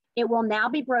 It will now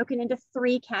be broken into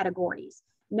 3 categories,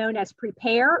 known as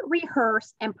prepare,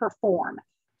 rehearse, and perform.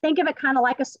 Think of it kind of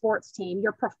like a sports team.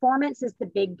 Your performance is the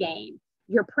big game.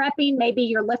 Your prepping, maybe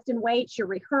you're lifting weights, your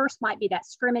rehearse might be that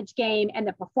scrimmage game, and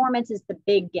the performance is the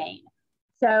big game.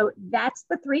 So that's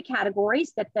the 3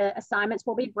 categories that the assignments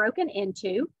will be broken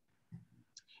into.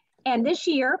 And this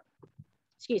year,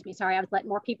 excuse me, sorry, I was letting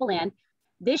more people in.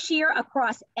 This year,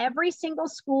 across every single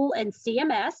school in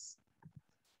CMS,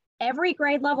 every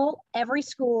grade level, every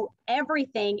school,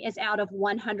 everything is out of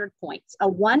 100 points, a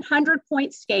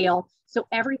 100-point scale. So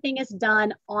everything is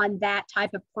done on that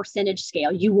type of percentage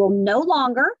scale. You will no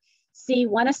longer see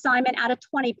one assignment out of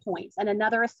 20 points and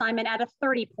another assignment out of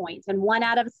 30 points and one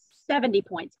out of 70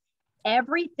 points.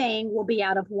 Everything will be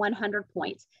out of 100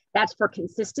 points. That's for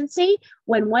consistency.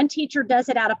 When one teacher does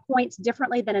it out of points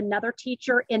differently than another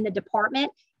teacher in the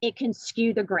department, it can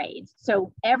skew the grades.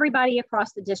 So everybody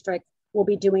across the district will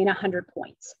be doing 100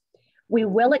 points. We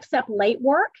will accept late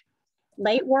work.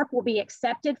 Late work will be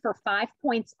accepted for 5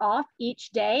 points off each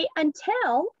day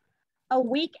until a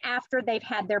week after they've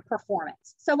had their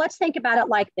performance. So let's think about it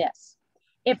like this.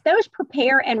 If those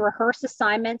prepare and rehearse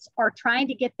assignments are trying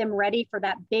to get them ready for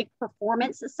that big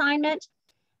performance assignment,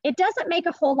 it doesn't make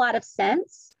a whole lot of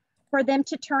sense for them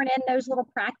to turn in those little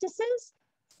practices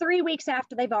 3 weeks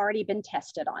after they've already been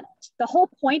tested on it. The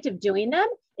whole point of doing them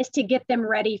is to get them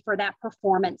ready for that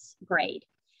performance grade.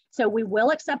 So we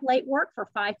will accept late work for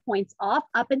 5 points off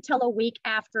up until a week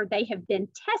after they have been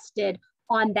tested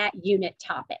on that unit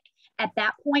topic. At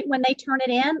that point, when they turn it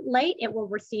in late, it will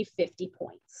receive 50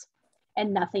 points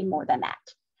and nothing more than that.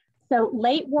 So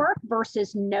late work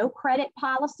versus no credit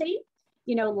policy.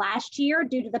 You know, last year,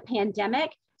 due to the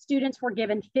pandemic, students were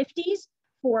given 50s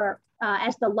for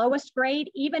as the lowest grade,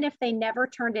 even if they never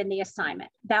turned in the assignment.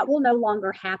 That will no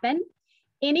longer happen.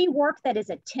 Any work that is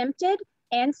attempted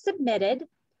and submitted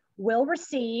will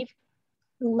receive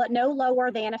no lower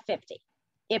than a 50.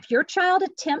 If your child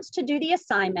attempts to do the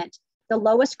assignment, the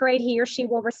lowest grade he or she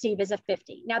will receive is a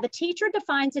 50. Now the teacher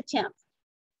defines attempt.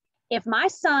 If my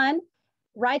son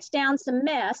writes down some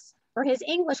mess for his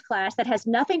English class that has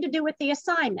nothing to do with the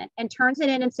assignment and turns it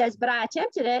in and says, but I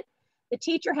attempted it, the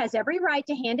teacher has every right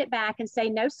to hand it back and say,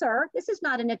 no, sir, this is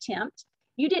not an attempt.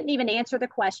 You didn't even answer the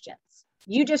questions.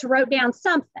 You just wrote down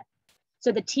something.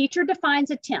 So the teacher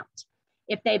defines attempt.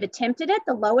 If they've attempted it,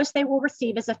 the lowest they will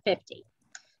receive is a 50.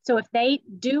 So if they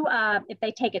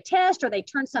take a test or they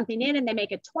turn something in and they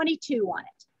make a 22 on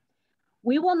it,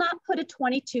 we will not put a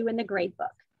 22 in the grade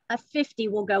book. A 50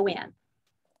 will go in.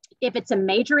 If it's a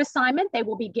major assignment, they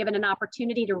will be given an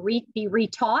opportunity to be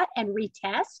retaught and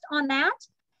retest on that.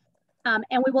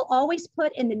 And we will always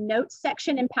put in the notes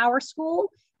section in PowerSchool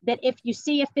that if you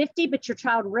see a 50, but your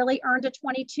child really earned a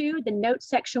 22, the notes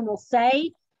section will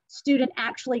say, student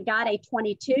actually got a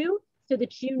 22, so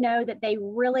that you know that they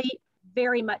really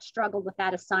very much struggled with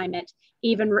that assignment,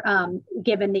 even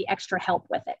given the extra help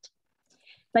with it.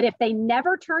 But if they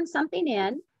never turn something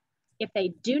in, if they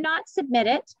do not submit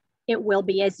it, it will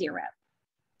be a 0.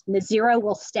 And the 0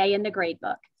 will stay in the grade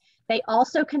book. They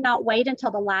also cannot wait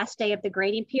until the last day of the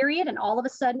grading period and all of a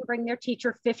sudden bring their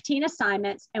teacher 15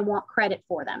 assignments and want credit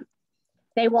for them.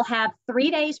 They will have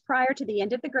 3 days prior to the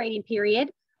end of the grading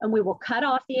period, and we will cut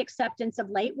off the acceptance of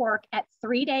late work at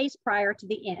 3 days prior to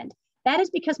the end. That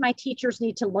is because my teachers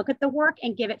need to look at the work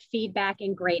and give it feedback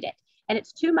and grade it. And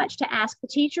it's too much to ask the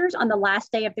teachers on the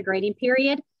last day of the grading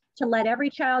period to let every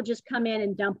child just come in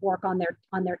and dump work on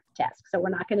their desk. So we're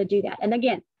not going to do that. And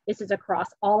again, this is across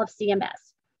all of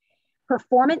CMS.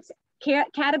 Performance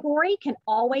category can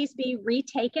always be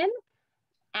retaken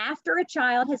after a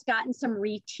child has gotten some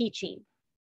reteaching.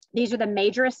 These are the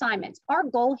major assignments. Our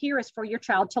goal here is for your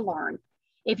child to learn.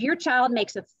 If your child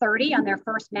makes a 30 on their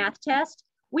first math test,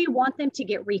 we want them to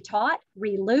get retaught,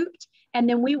 relooped, and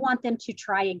then we want them to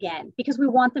try again because we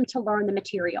want them to learn the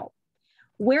material.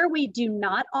 Where we do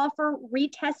not offer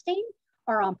retesting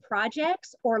are on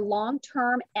projects or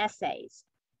long-term essays.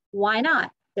 Why not?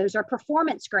 Those are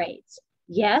performance grades.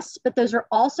 Yes, but those are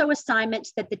also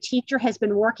assignments that the teacher has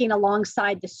been working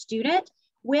alongside the student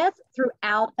with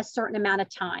throughout a certain amount of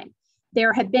time.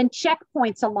 There have been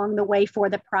checkpoints along the way for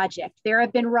the project. There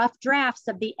have been rough drafts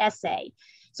of the essay.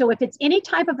 So if it's any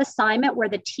type of assignment where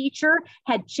the teacher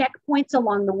had checkpoints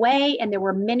along the way and there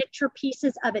were miniature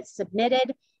pieces of it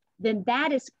submitted, then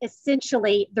that is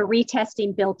essentially the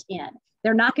retesting built in.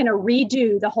 They're not going to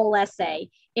redo the whole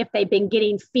essay if they've been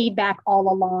getting feedback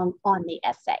all along on the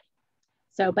essay.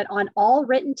 So, but on all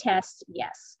written tests,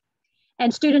 yes.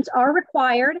 And students are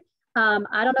required.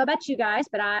 I don't know about you guys,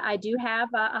 but I do have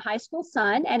a high school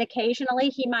son, and occasionally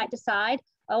he might decide,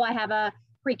 oh, I have a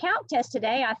pre-calc test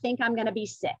today. I think I'm going to be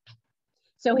sick.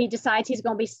 So he decides he's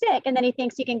going to be sick, and then he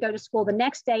thinks he can go to school the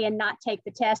next day and not take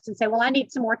the test and say, well, I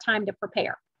need some more time to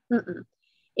prepare.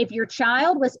 If your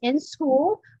child was in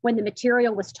school when the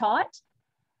material was taught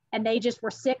and they just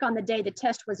were sick on the day the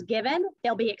test was given,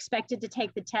 they'll be expected to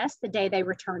take the test the day they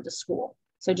return to school.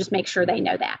 So just make sure they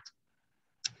know that.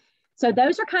 So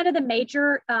those are kind of the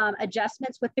major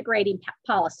adjustments with the grading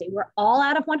policy. We're all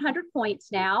out of 100 points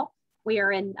now. We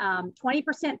are in 20%,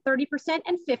 30%,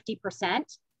 and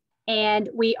 50%. And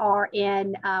we are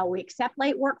in, we accept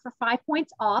late work for 5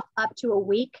 points off up to a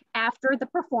week after the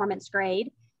performance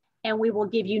grade. And we will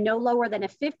give you no lower than a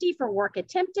 50 for work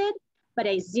attempted, but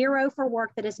a 0 for work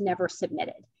that is never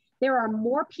submitted. There are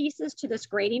more pieces to this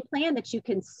grading plan that you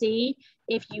can see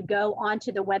if you go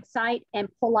onto the website and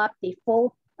pull up the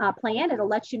full plan. It'll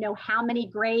let you know how many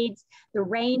grades, the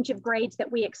range of grades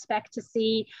that we expect to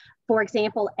see. For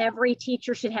example, every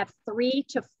teacher should have 3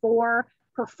 to 4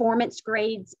 performance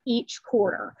grades each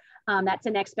quarter. That's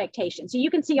an expectation. So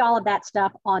you can see all of that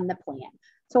stuff on the plan.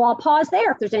 So I'll pause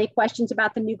there if there's any questions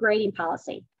about the new grading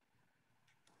policy.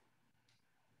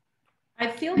 I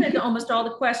feel that almost all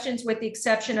the questions, with the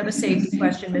exception of a safety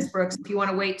question, Ms. Brooks, if you want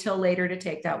to wait till later to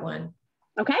take that one.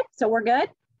 Okay, so we're good?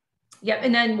 Yep,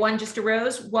 and then one just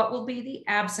arose. What will be the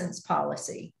absence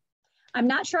policy? I'm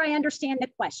not sure I understand the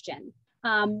question.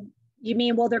 You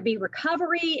mean, will there be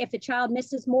recovery if the child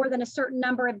misses more than a certain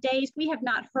number of days? We have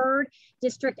not heard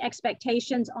district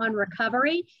expectations on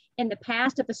recovery. In the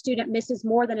past, if a student misses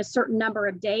more than a certain number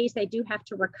of days, they do have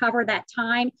to recover that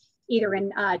time. either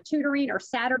in tutoring or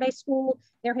Saturday school.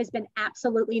 There has been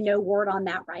absolutely no word on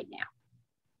that right now.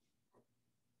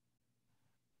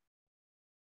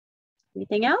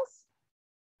 Anything else?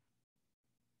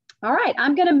 All right,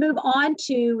 I'm going to move on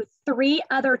to 3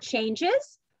 other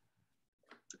changes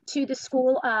to the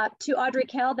school, to Audrey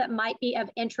Kell, that might be of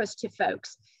interest to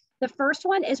folks. The first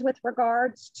one is with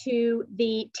regards to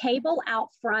the table out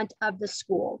front of the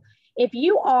school. If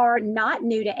you are not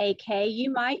new to AK,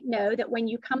 you might know that when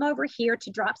you come over here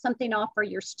to drop something off for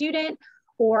your student,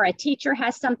 or a teacher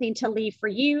has something to leave for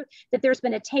you, that there's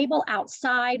been a table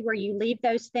outside where you leave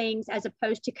those things as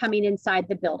opposed to coming inside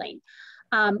the building.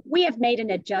 We have made an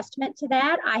adjustment to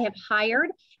that. I have hired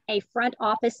a front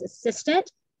office assistant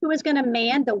who is going to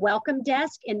man the welcome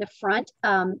desk in the front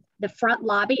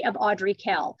lobby of Audrey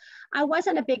Kell. I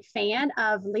wasn't a big fan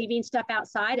of leaving stuff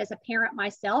outside. As a parent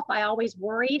myself, I always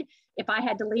worried if I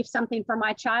had to leave something for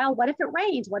my child, what if it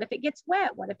rains? What if it gets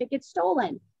wet? What if it gets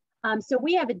stolen? So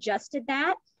we have adjusted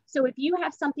that. So if you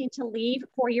have something to leave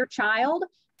for your child,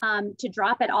 to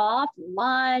drop it off,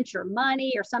 lunch or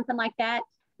money or something like that,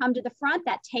 come to the front.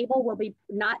 That table will be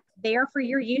not there for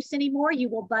your use anymore. You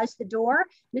will buzz the door.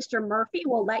 Mr. Murphy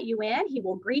will let you in. He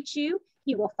will greet you.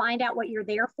 He will find out what you're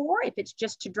there for. If it's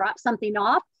just to drop something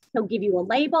off, he'll give you a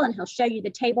label and he'll show you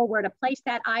the table where to place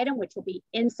that item, which will be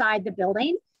inside the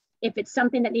building. If it's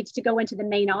something that needs to go into the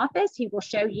main office, he will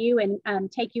show you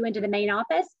and take you into the main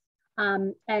office,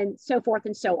 and so forth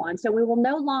and so on. So we will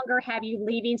no longer have you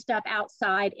leaving stuff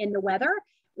outside in the weather.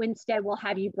 Instead, we'll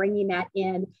have you bringing that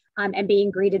in and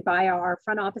being greeted by our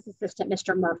front office assistant,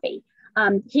 Mr. Murphy.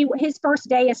 His first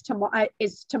day is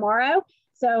tomorrow.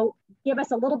 So give us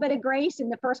a little bit of grace in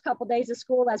the first couple of days of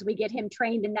school as we get him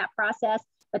trained in that process.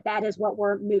 But that is what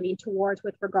we're moving towards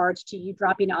with regards to you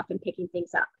dropping off and picking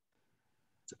things up.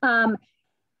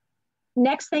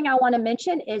 Next thing I want to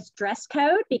mention is dress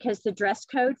code, because the dress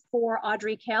code for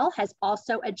Audrey Kell has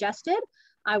also adjusted.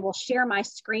 I will share my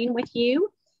screen with you.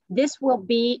 This will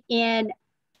be in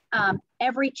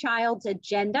every child's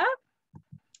agenda.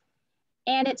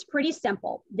 And it's pretty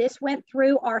simple. This went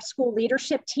through our school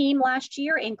leadership team last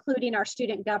year, including our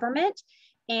student government,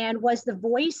 and was the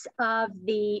voice of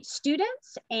the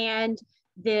students and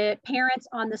the parents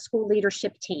on the school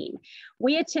leadership team.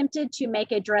 We attempted to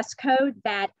make a dress code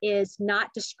that is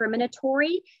not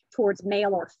discriminatory towards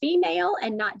male or female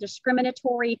and not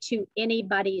discriminatory to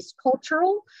anybody's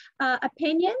cultural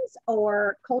opinions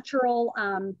or cultural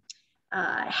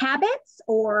habits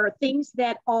or things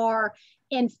that are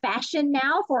in fashion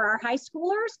now for our high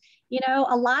schoolers. You know,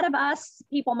 a lot of us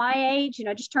people my age, you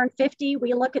know, just turned 50,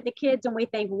 we look at the kids and we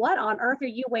think, what on earth are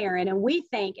you wearing? And we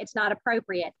think it's not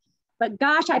appropriate. But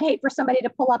gosh, I'd hate for somebody to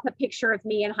pull up a picture of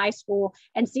me in high school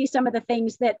and see some of the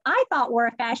things that I thought were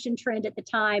a fashion trend at the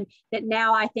time that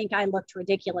now I think I looked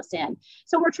ridiculous in.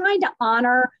 So we're trying to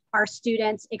honor our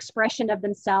students' expression of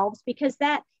themselves, because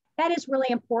that is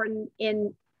really important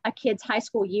in a kid's high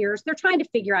school years. They're trying to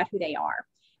figure out who they are.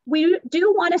 We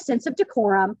do want a sense of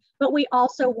decorum, but we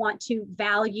also want to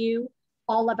value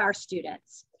all of our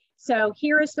students. So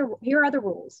here are the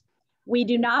rules. We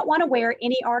do not want to wear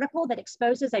any article that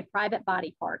exposes a private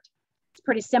body part. It's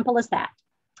pretty simple as that.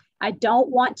 I don't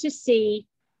want to see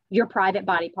your private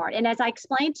body part. And as I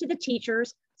explained to the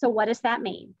teachers, so what does that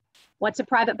mean? What's a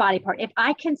private body part? If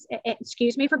I can,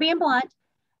 excuse me for being blunt,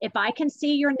 if I can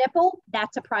see your nipple,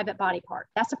 that's a private body part.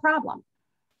 That's a problem.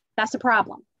 That's a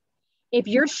problem. If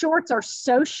your shorts are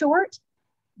so short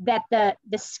that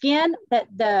the skin,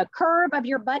 the curve of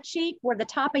your butt cheek or the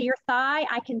top of your thigh,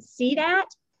 I can see that,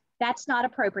 that's not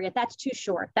appropriate. That's too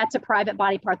short. That's a private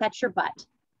body part. That's your butt.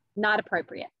 Not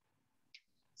appropriate.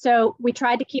 So we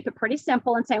tried to keep it pretty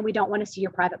simple and saying we don't want to see your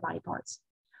private body parts.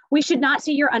 We should not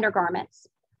see your undergarments.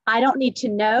 I don't need to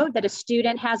know that a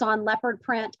student has on leopard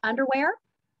print underwear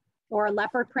or a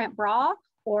leopard print bra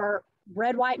or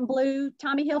red, white, and blue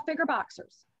Tommy Hilfiger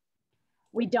boxers.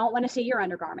 We don't want to see your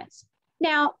undergarments.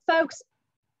 Now, folks,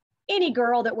 any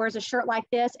girl that wears a shirt like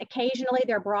this, occasionally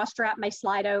their bra strap may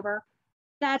slide over.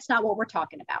 That's not what we're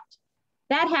talking about.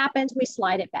 That happens, we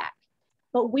slide it back.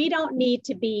 But we don't need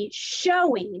to be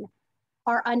showing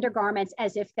our undergarments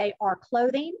as if they are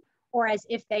clothing or as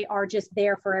if they are just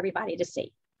there for everybody to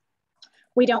see.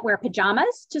 We don't wear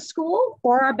pajamas to school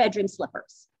or our bedroom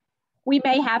slippers. We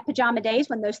may have pajama days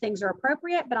when those things are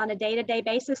appropriate, but on a day-to-day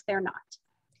basis, they're not.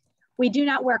 We do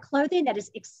not wear clothing that is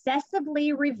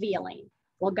excessively revealing.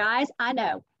 Well, guys, I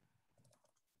know.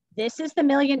 This is the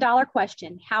million-dollar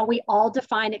question, how we all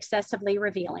define excessively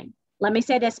revealing. Let me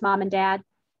say this, Mom and Dad,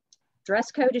 dress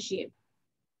code is you.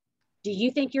 Do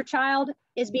you think your child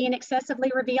is being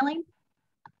excessively revealing?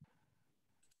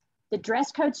 The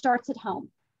dress code starts at home.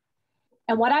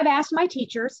 And what I've asked my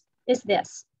teachers is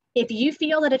this: if you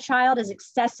feel that a child is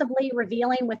excessively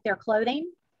revealing with their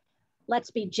clothing,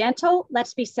 let's be gentle,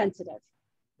 let's be sensitive.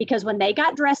 Because when they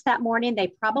got dressed that morning, they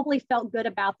probably felt good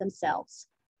about themselves.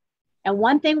 And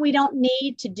one thing we don't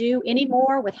need to do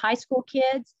anymore with high school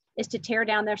kids is to tear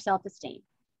down their self-esteem.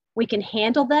 We can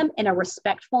handle them in a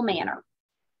respectful manner.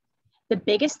 The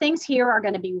biggest things here are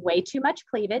going to be way too much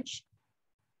cleavage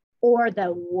or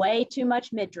the way too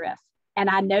much midriff. And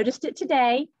I noticed it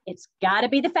today. It's got to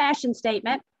be the fashion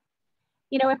statement.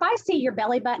 You know, if I see your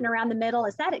belly button around the middle,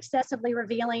 is that excessively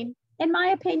revealing? In my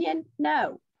opinion,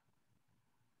 no.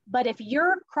 But if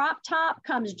your crop top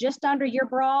comes just under your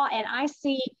bra and I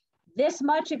see this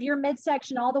much of your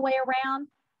midsection all the way around,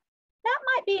 that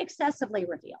might be excessively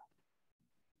revealing.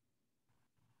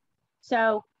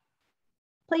 So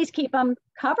please keep them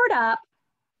covered up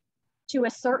to a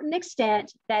certain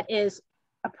extent that is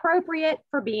appropriate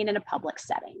for being in a public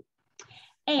setting.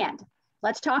 And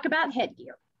let's talk about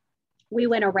headgear. We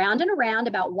went around and around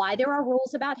about why there are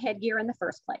rules about headgear in the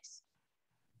first place.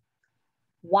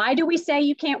 Why do we say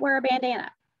you can't wear a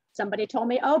bandana? Somebody told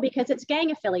me, oh, because it's gang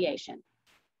affiliation.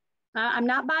 I'm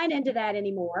not buying into that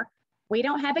anymore. We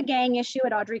don't have a gang issue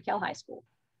at Audrey Kell High School.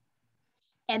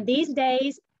 And these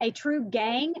days, a true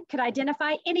gang could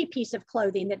identify any piece of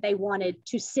clothing that they wanted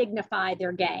to signify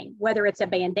their gang, whether it's a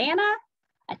bandana,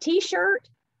 a t-shirt,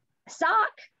 a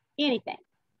sock, anything.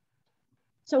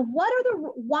 So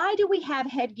why do we have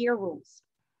headgear rules?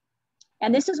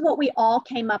 And this is what we all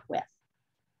came up with.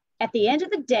 At the end of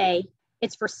the day,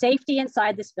 it's for safety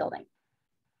inside this building.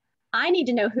 I need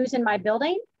to know who's in my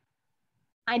building.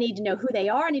 I need to know who they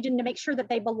are. I need to make sure that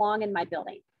they belong in my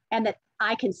building and that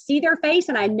I can see their face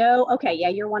and I know, okay, yeah,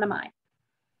 you're one of mine.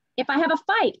 If I have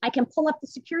a fight, I can pull up the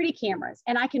security cameras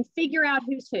and I can figure out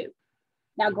who's who.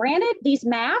 Now, granted, these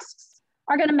masks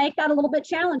are going to make that a little bit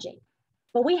challenging,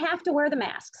 but we have to wear the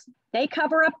masks. They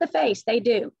cover up the face, they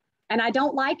do. And I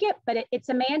don't like it, but it's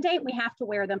a mandate. We have to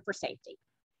wear them for safety.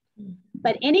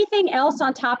 But anything else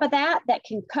on top of that that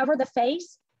can cover the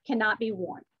face cannot be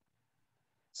worn.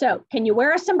 So can you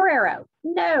wear a sombrero?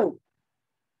 No,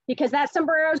 because that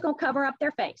sombrero is going to cover up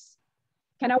their face.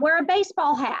 Can I wear a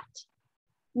baseball hat?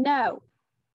 No,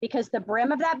 because the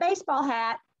brim of that baseball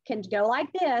hat can go like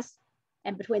this.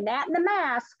 And between that and the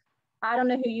mask, I don't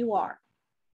know who you are.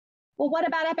 Well, what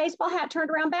about a baseball hat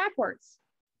turned around backwards?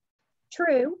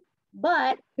 True,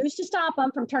 but who's to stop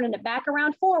them from turning it back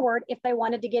around forward if they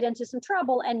wanted to get into some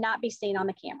trouble and not be seen on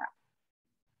the camera?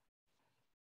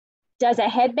 Does a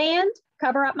headband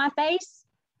cover up my face?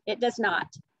 It does not.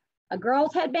 A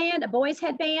girl's headband, a boy's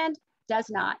headband does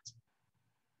not.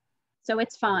 So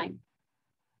it's fine.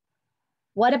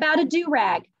 What about a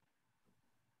do-rag?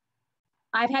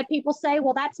 I've had people say,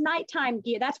 well, that's nighttime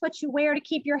gear. That's what you wear to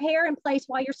keep your hair in place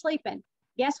while you're sleeping.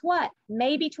 Guess what?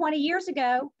 Maybe 20 years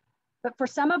ago, but for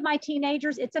some of my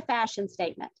teenagers, it's a fashion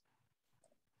statement.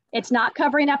 It's not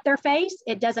covering up their face.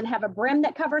 It doesn't have a brim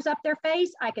that covers up their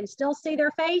face. I can still see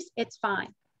their face. It's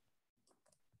fine.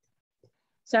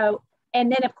 So,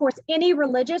 and then of course, any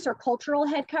religious or cultural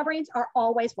head coverings are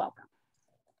always welcome.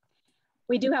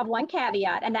 We do have one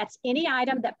caveat, and that's any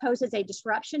item that poses a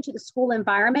disruption to the school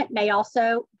environment may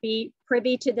also be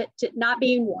privy to not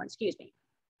being worn, excuse me.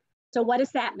 So what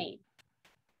does that mean?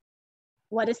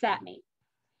 What does that mean?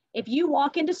 If you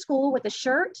walk into school with a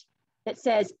shirt that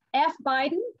says F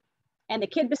Biden and the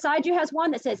kid beside you has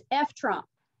one that says F Trump,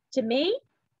 to me,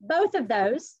 both of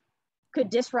those could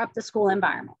disrupt the school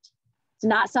environment. It's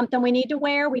not something we need to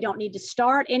wear. We don't need to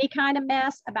start any kind of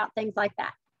mess about things like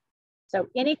that. So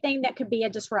anything that could be a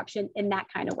disruption in that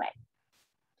kind of way.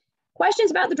 Questions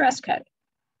about the dress code?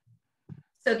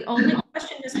 So the only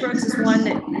question, Ms. Brooks, is one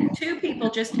that two people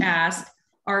just asked.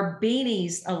 Are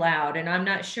beanies allowed? And I'm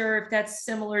not sure if that's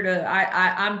similar to,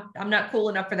 I'm not cool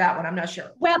enough for that one. I'm not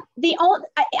sure. Well,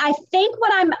 I think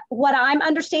what I'm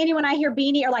understanding when I hear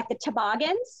beanie are like the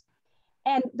toboggans.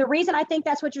 And the reason I think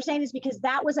that's what you're saying is because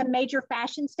that was a major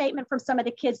fashion statement from some of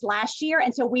the kids last year.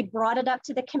 And so we brought it up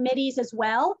to the committees as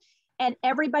well. And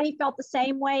everybody felt the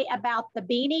same way about the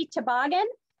beanie toboggan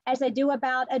as they do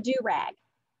about a do-rag.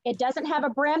 It doesn't have a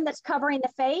brim that's covering the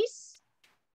face.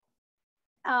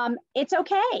 It's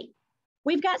okay.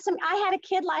 We've got I had a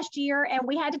kid last year and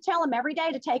we had to tell him every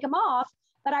day to take them off.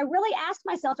 But I really asked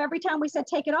myself every time we said,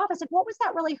 take it off, I said, what was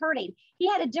that really hurting? He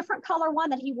had a different color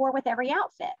one that he wore with every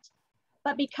outfit.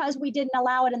 But because we didn't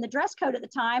allow it in the dress code at the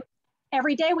time,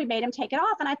 every day we made him take it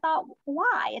off. And I thought,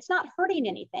 why? It's not hurting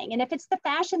anything. And if it's the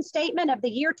fashion statement of the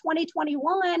year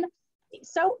 2021,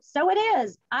 so it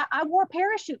is. I wore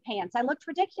parachute pants. I looked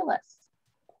ridiculous.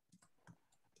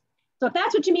 So if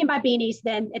that's what you mean by beanies,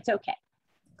 then it's okay.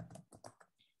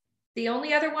 The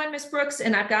only other one, Ms. Brooks,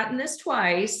 and I've gotten this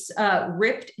twice,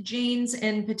 ripped jeans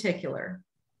in particular.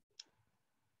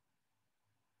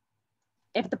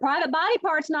 If the private body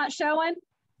part's not showing,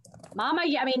 mama,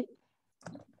 I mean,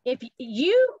 if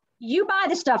you buy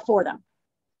the stuff for them.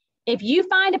 If you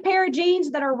find a pair of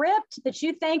jeans that are ripped that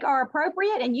you think are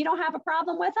appropriate and you don't have a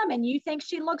problem with them and you think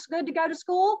she looks good to go to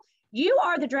school, you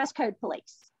are the dress code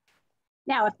police.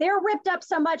 Now, if they're ripped up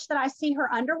so much that I see her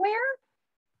underwear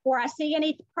or I see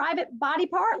any private body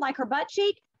part like her butt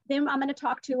cheek, then I'm going to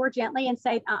talk to her gently and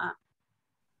say,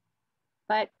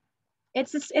 But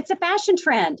it's a fashion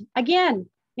trend. Again,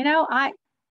 you know, I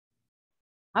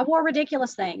wore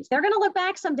ridiculous things. They're going to look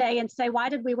back someday and say, why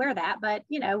did we wear that? But,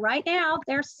 you know, right now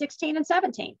they're 16 and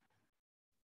 17.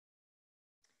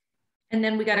 And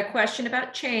then we got a question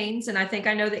about chains. And I think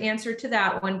I know the answer to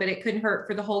that one, but it couldn't hurt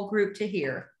for the whole group to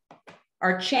hear.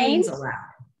 Are chains allowed?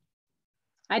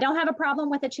 I don't have a problem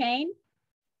with a chain.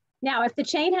 Now, if the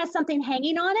chain has something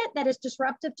hanging on it that is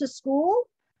disruptive to school,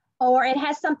 or it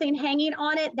has something hanging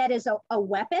on it that is a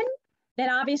weapon, then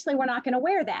obviously we're not going to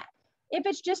wear that. If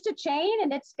it's just a chain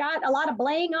and it's got a lot of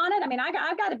bling on it, I mean,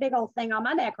 I've got a big old thing on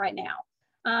my neck right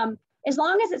now. As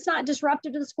long as it's not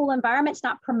disruptive to the school environment, it's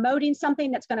not promoting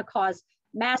something that's going to cause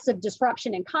massive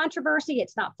disruption and controversy,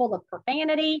 it's not full of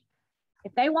profanity.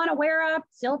 If they want to wear a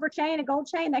silver chain, a gold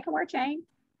chain, they can wear a chain.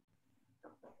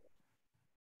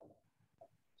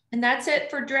 And that's it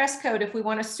for dress code. If we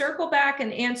want to circle back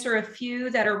and answer a few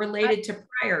that are related to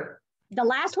prior. The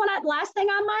last thing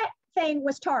on my thing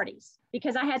was tardies,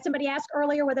 because I had somebody ask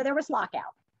earlier whether there was lockout.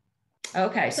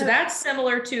 Okay, so that's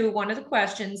similar to one of the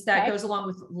questions that goes along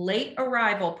with late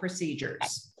arrival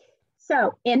procedures. Okay.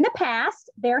 So in the past,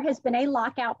 there has been a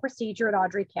lockout procedure at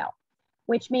Audrey Kell,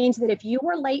 which means that if you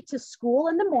were late to school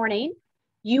in the morning,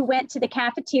 you went to the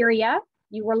cafeteria,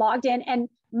 you were logged in, and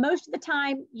most of the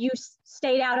time you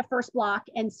stayed out of first block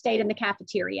and stayed in the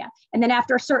cafeteria. And then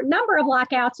after a certain number of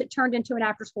lockouts, it turned into an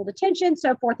after school detention,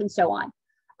 so forth and so on.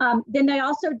 Then they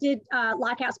also did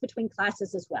lockouts between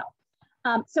classes as well.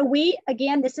 So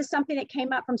again, this is something that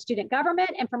came up from student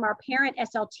government and from our parent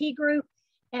SLT group,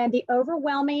 and the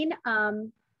overwhelming,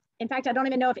 in fact, I don't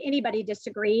even know if anybody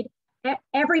disagreed.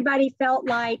 Everybody felt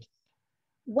like,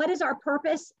 what is our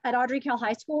purpose at Audrey Kell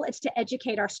High School? It's to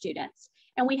educate our students.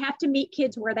 And we have to meet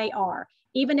kids where they are,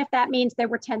 even if that means they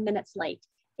were 10 minutes late.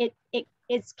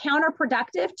 It's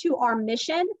counterproductive to our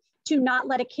mission to not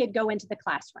let a kid go into the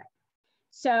classroom.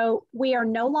 So we are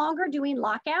no longer doing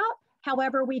lockout.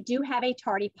 However, we do have a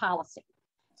tardy policy.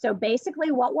 So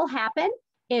basically what will happen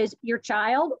is your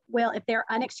child will, if they're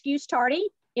unexcused tardy,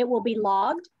 it will be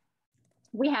logged.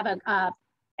 We have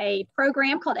a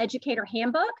program called Educator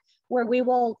Handbook, where we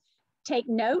will take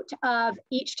note of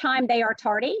each time they are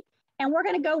tardy. And we're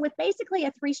going to go with basically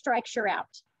a 3 strikes you're out.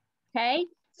 Okay.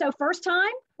 So first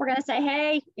time we're going to say,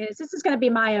 hey, this is going to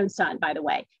be my own son, by the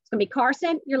way. It's going to be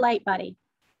Carson, you're late, buddy.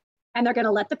 And they're going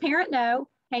to let the parent know,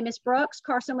 hey, Miss Brooks,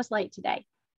 Carson was late today.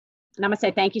 And I'm going to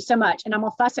say, thank you so much. And I'm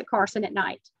going to fuss at Carson at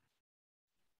night.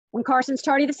 When Carson's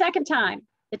tardy the second time,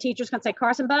 the teacher's going to say,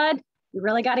 Carson, bud, you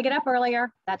really got to get up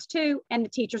earlier. That's 2. And the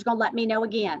teacher's going to let me know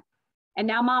again. And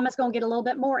now mama's going to get a little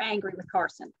bit more angry with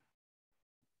Carson.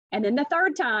 And then the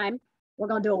third time, we're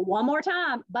going to do it one more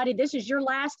time. Buddy, this is your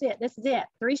last hit. This is it.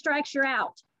 3 strikes, you're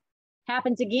out.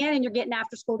 Happens again, and you're getting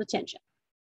after school detention.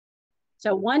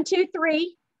 So 1, 2,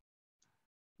 3.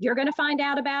 You're going to find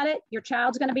out about it. Your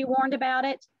child's going to be warned about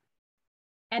it.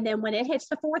 And then when it hits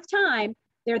the 4th time,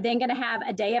 they're then going to have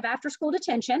a day of after school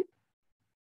detention.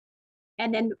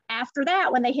 And then after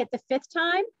that, when they hit the 5th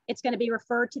time, it's going to be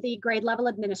referred to the grade level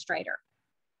administrator.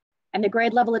 And the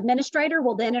grade level administrator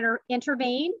will then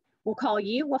intervene. We'll call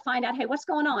you. We'll find out, hey, what's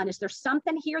going on? Is there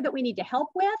something here that we need to help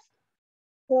with?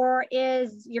 Or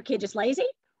is your kid just lazy?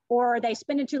 Or are they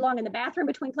spending too long in the bathroom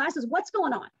between classes? What's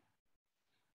going on?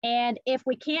 And if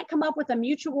we can't come up with a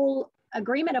mutual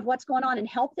agreement of what's going on and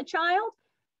help the child,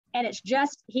 and it's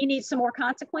just he needs some more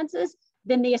consequences,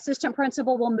 then the assistant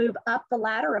principal will move up the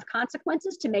ladder of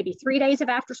consequences to maybe 3 days of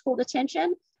after school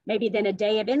detention, maybe then a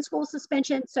day of in-school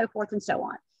suspension, so forth and so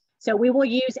on. So we will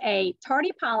use a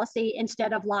tardy policy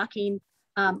instead of locking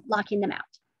them out.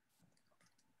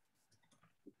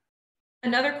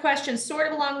 Another question sort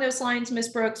of along those lines, Ms.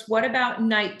 Brooks, what about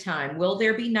nighttime? Will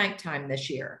there be nighttime this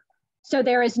year? So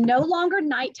there is no longer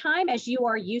nighttime as you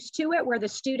are used to it, where the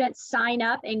students sign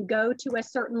up and go to a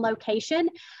certain location.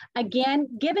 Again,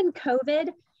 given COVID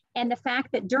and the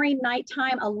fact that during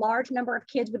nighttime, a large number of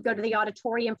kids would go to the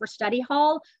auditorium for study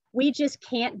hall, we just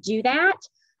can't do that.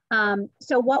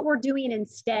 So what we're doing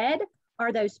instead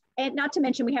are those, and not to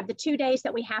mention we have the 2 days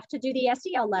that we have to do the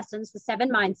SEL lessons, the 7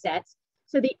 mindsets.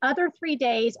 So the other 3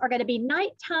 days are going to be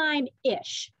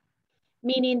nighttime-ish,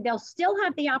 meaning they'll still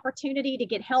have the opportunity to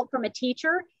get help from a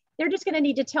teacher. They're just going to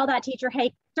need to tell that teacher,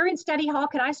 hey, during study hall,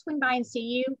 could I swing by and see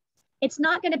you? It's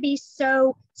not going to be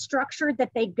so structured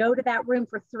that they go to that room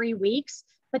for 3 weeks,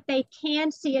 but they can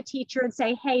see a teacher and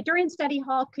say, hey, during study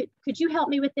hall, could you help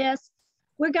me with this?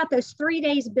 We've got those 3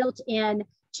 days built in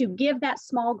to give that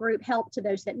small group help to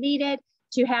those that need it,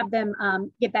 to have them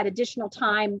get that additional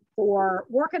time for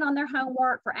working on their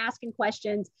homework, for asking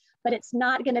questions, but it's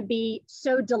not going to be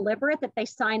so deliberate that they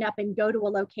sign up and go to a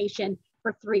location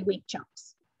for 3-week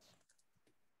chunks.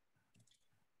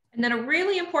 And then a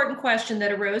really important question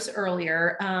that arose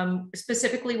earlier,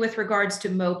 specifically with regards to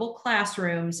mobile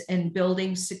classrooms and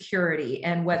building security,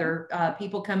 and whether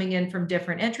people coming in from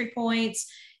different entry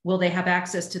points, will they have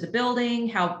access to the building?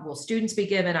 How will students be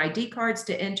given ID cards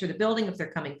to enter the building if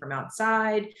they're coming from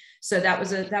outside? So that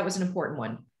was an important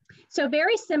one. So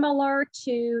very similar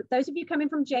to those of you coming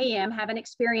from JM haven't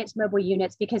experienced mobile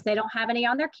units because they don't have any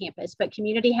on their campus, but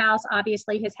Community House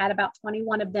obviously has had about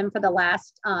 21 of them for the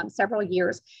last several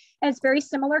years. And it's very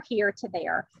similar here to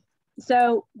there.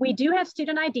 So we do have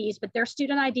student IDs, but their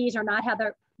student IDs are not how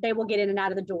they will get in and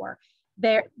out of the door.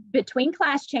 They're, between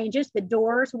class changes, the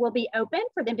doors will be open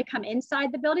for them to come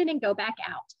inside the building and go back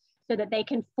out so that they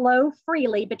can flow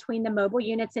freely between the mobile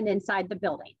units and inside the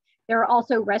building. There are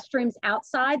also restrooms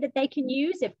outside that they can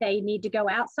use if they need to go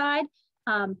outside.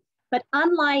 But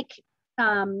unlike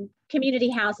Community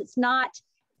House,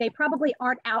 they probably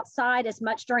aren't outside as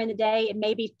much during the day. It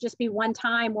may just be one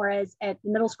time, whereas at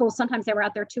middle school, sometimes they were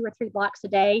out there 2 or 3 blocks a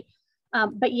day.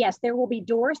 But yes, there will be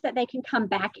doors that they can come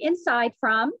back inside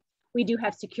from. We do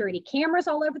have security cameras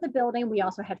all over the building. We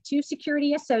also have 2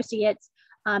 security associates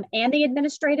and the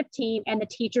administrative team and the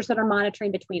teachers that are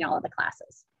monitoring between all of the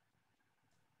classes.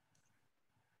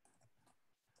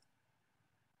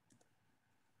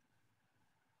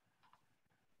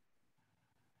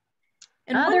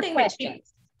 And other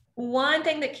questions? One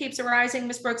thing that keeps arising,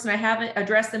 Ms. Brooks, and I haven't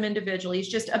addressed them individually, is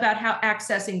just about how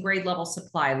accessing grade level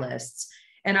supply lists.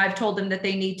 And I've told them that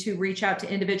they need to reach out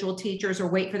to individual teachers or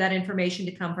wait for that information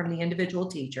to come from the individual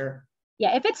teacher.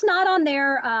 Yeah, if it's not on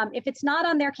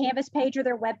their Canvas page or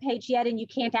their web page yet, and you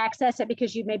can't access it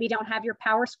because you maybe don't have your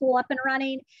PowerSchool up and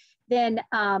running, then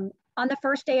on the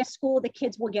first day of school, the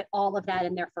kids will get all of that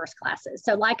in their first classes.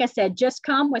 So like I said, just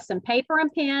come with some paper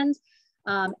and pens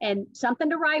and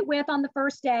something to write with on the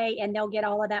first day, and they'll get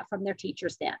all of that from their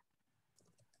teachers then.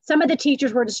 Some of the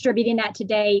teachers were distributing that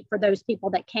today for those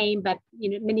people that came, but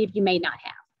many of you may not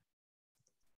have.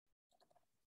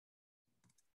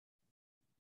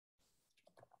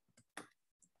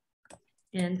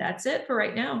 And that's it for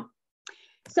right now.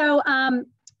 So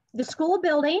the school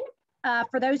building,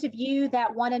 for those of you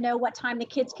that want to know what time the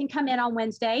kids can come in on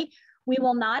Wednesday, we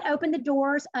will not open the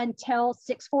doors until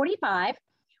 6:45.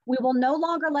 We will no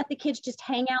longer let the kids just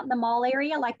hang out in the mall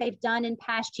area like they've done in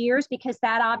past years, because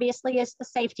that obviously is a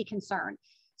safety concern.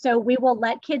 So we will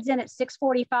let kids in at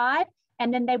 6:45,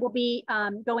 and then they will be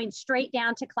going straight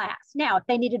down to class. Now, if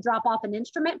they need to drop off an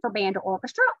instrument for band or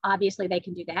orchestra, obviously they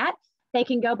can do that. They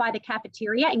can go by the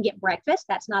cafeteria and get breakfast.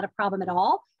 That's not a problem at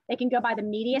all. They can go by the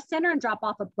media center and drop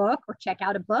off a book or check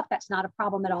out a book. That's not a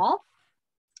problem at all.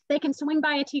 They can swing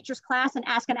by a teacher's class and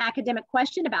ask an academic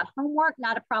question about homework,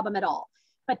 not a problem at all.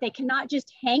 But they cannot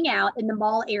just hang out in the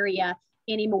mall area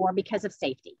anymore because of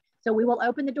safety. So we will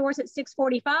open the doors at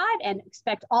 6:45 and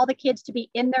expect all the kids to be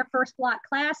in their first block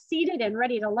class, seated and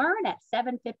ready to learn at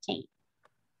 7:15.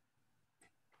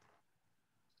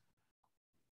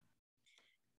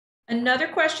 Another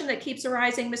question that keeps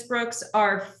arising, Ms. Brooks,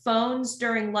 are phones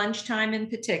during lunchtime in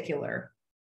particular?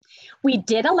 We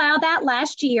did allow that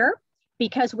last year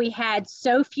because we had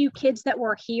so few kids that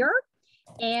were here,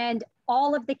 and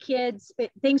all of the kids,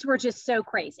 things were just so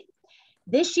crazy.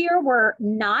 This year, we're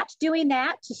not doing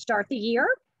that to start the year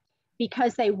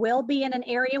because they will be in an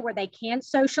area where they can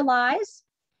socialize.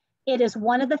 It is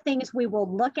one of the things we will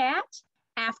look at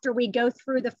after we go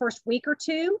through the first week or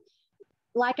two.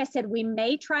 Like I said, we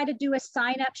may try to do a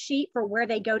sign-up sheet for where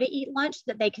they go to eat lunch so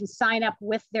that they can sign up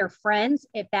with their friends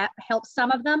if that helps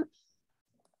some of them.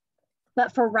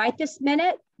 But for right this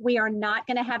minute, we are not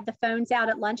going to have the phones out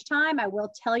at lunchtime. I will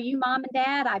tell you, Mom and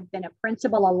Dad, I've been a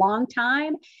principal a long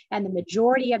time, and the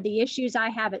majority of the issues I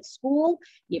have at school,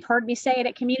 you've heard me say it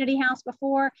at Community House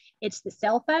before, it's the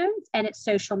cell phones and it's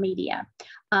social media.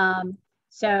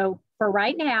 So for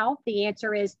right now, the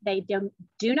answer is they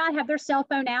do not have their cell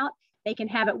phone out. They can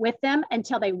have it with them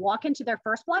until they walk into their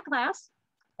first block class.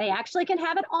 They actually can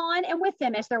have it on and with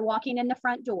them as they're walking in the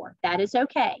front door. That is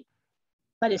okay.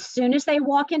 But as soon as they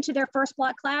walk into their first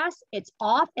block class, it's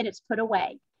off and it's put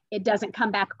away. It doesn't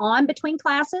come back on between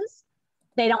classes.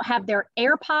 They don't have their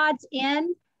AirPods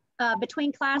in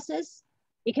between classes,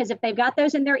 because if they've got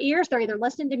those in their ears, they're either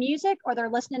listening to music or they're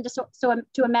listening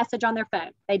to a message on their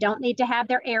phone. They don't need to have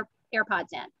their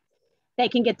AirPods in. They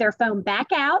can get their phone back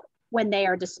out when they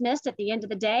are dismissed at the end of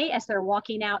the day as they're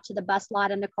walking out to the bus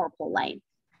lot in the carpool lane.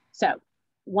 So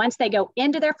once they go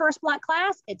into their first block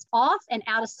class, it's off and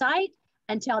out of sight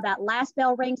until that last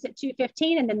bell rings at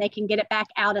 2:15, and then they can get it back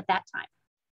out at that time.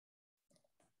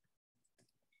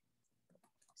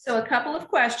 So a couple of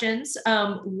questions.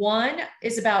 One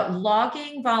is about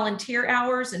logging volunteer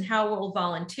hours and how will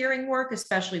volunteering work,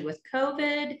 especially with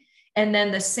COVID? And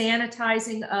then the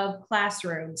sanitizing of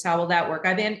classrooms, how will that work?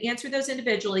 I've answered those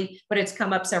individually, but it's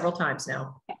come up several times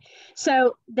now. Okay.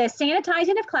 So the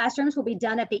sanitizing of classrooms will be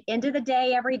done at the end of the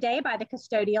day, every day by the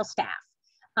custodial staff.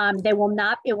 It will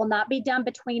not be done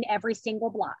between every single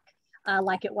block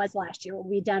like it was last year. It will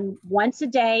be done once a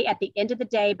day at the end of the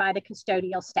day by the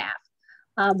custodial staff.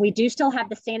 We do still have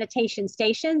the sanitation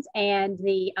stations and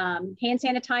the hand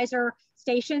sanitizer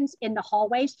stations in the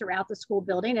hallways throughout the school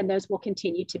building, and those will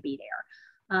continue to be there.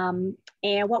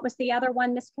 And what was the other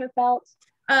one, Ms. Kofelt?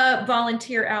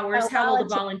 Volunteer hours. How will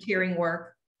the volunteering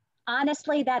work?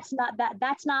 Honestly, that's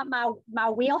not my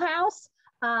wheelhouse.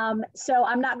 So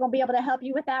I'm not going to be able to help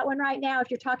you with that one right now.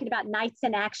 If you're talking about Nights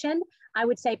in Action, I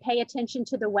would say pay attention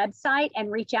to the website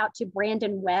and reach out to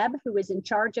Brandon Webb, who is in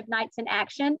charge of Nights in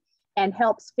Action and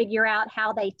helps figure out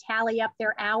how they tally up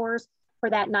their hours for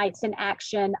that Nights in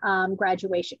Action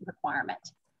graduation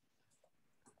requirement.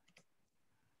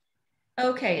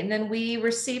 Okay, and then we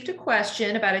received a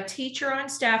question about a teacher on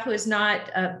staff who is not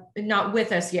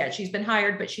with us yet. She's been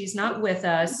hired, but she's not with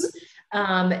us.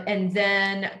 And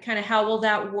then kind of how will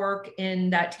that work in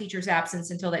that teacher's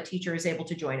absence until that teacher is able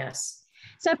to join us?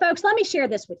 So folks, let me share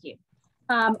this with you.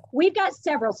 We've got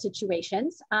several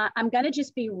situations. I'm going to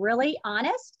just be really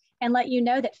honest and let you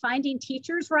know that finding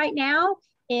teachers right now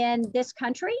in this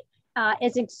country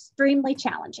is extremely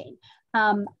challenging.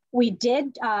 We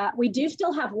do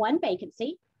still have one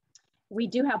vacancy. We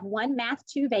do have one Math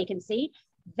 2 vacancy.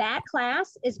 That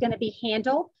class is going to be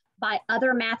handled by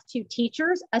other Math 2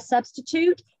 teachers, a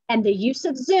substitute, and the use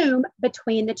of Zoom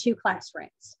between the two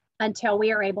classrooms until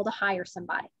we are able to hire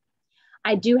somebody.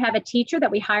 I do have a teacher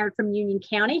that we hired from Union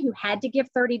County who had to give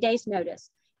 30 days notice.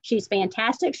 She's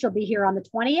fantastic. She'll be here on the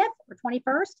 20th or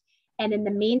 21st. And in the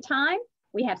meantime,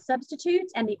 we have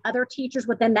substitutes and the other teachers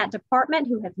within that department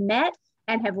who have met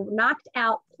and have knocked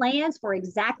out plans for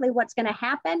exactly what's going to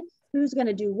happen, who's going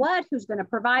to do what, who's going to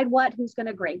provide what, who's going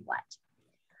to grade what.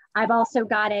 I've also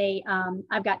got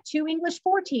I've got 2 English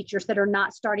 4 teachers that are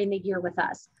not starting the year with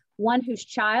us. One whose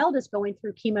child is going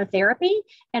through chemotherapy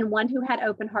and one who had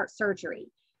open heart surgery.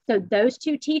 So those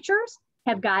 2 teachers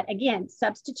have got, again,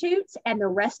 substitutes and the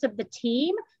rest of the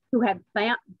team who have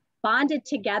bonded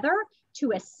together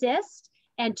to assist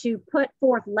and to put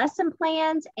forth lesson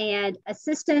plans and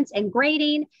assistance and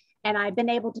grading. And I've been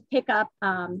able to pick up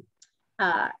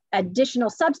additional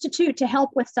substitute to help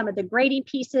with some of the grading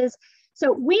pieces.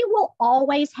 So we will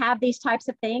always have these types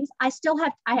of things. I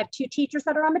have 2 teachers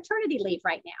that are on maternity leave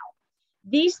right now.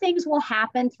 These things will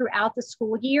happen throughout the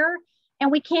school year,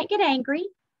 and we can't get angry.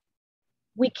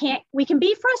 We can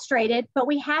be frustrated, but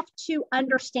we have to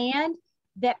understand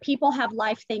that people have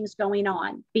life things going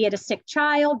on, be it a sick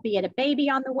child, be it a baby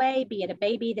on the way, be it a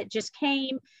baby that just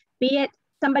came, be it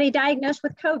somebody diagnosed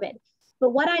with COVID.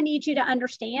 But what I need you to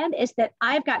understand is that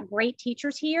I've got great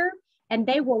teachers here and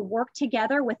they will work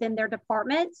together within their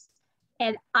departments.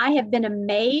 And I have been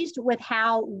amazed with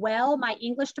how well my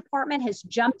English department has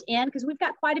jumped in, because we've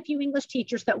got quite a few English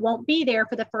teachers that won't be there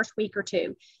for the first week or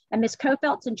 2. And Ms.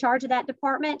 Kofelt's in charge of that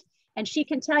department. And she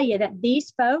can tell you that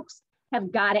these folks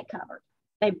have got it covered.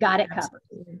 They've got it covered.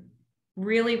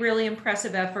 Really, really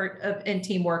impressive effort and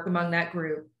teamwork among that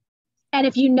group. And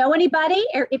if you know anybody,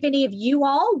 or if any of you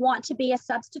all want to be a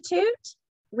substitute,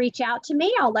 reach out to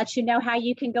me. I'll let you know how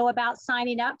you can go about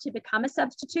signing up to become a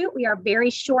substitute. We are very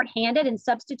short-handed in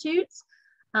substitutes.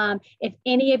 If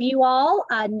any of you all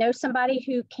know somebody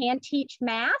who can teach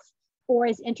math or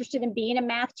is interested in being a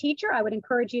math teacher, I would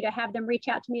encourage you to have them reach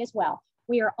out to me as well.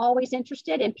 We are always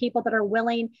interested in people that are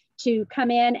willing to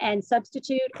come in and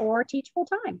substitute or teach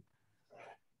full-time.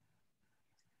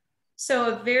 So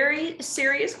a very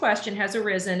serious question has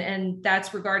arisen, and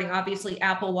that's regarding obviously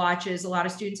Apple Watches. A lot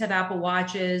of students have Apple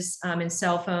Watches and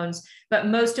cell phones, but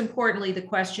most importantly, the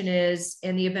question is,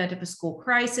 in the event of a school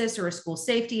crisis or a school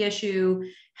safety issue,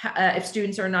 if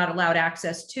students are not allowed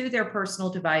access to their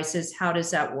personal devices, how does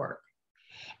that work?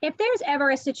 If there's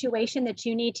ever a situation that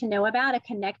you need to know about, a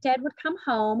ConnectEd would come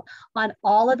home on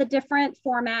all of the different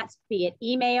formats, be it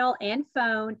email and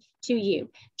phone, to you.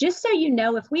 Just so you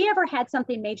know, if we ever had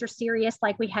something major serious,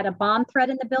 like we had a bomb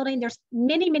threat in the building, there's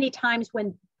many, many times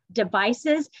when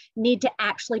devices need to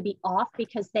actually be off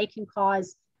because they can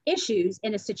cause issues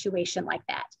in a situation like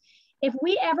that. If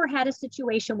we ever had a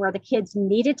situation where the kids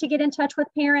needed to get in touch with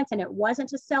parents and it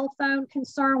wasn't a cell phone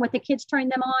concern with the kids turning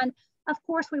them on, of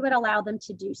course we would allow them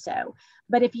to do so.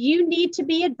 But if you need to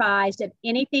be advised of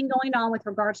anything going on with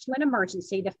regards to an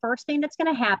emergency, the first thing that's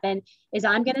going to happen is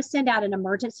I'm going to send out an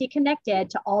emergency ConnectEd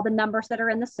to all the numbers that are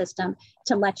in the system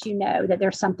to let you know that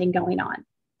there's something going on.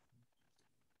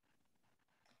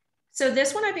 So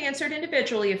this one I've answered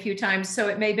individually a few times, so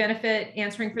it may benefit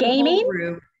answering for Gaming, the whole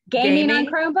group. Gaming on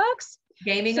Chromebooks.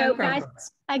 Gaming so on Chromebooks.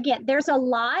 Guys, again, there's a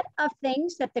lot of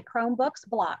things that the Chromebooks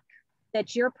block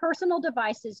that your personal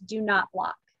devices do not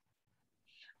block.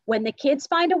 When the kids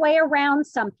find a way around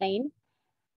something,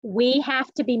 we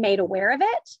have to be made aware of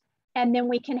it, and then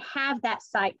we can have that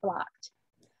site blocked.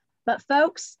 But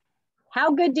folks,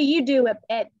 how good do you do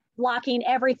at blocking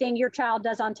everything your child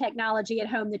does on technology at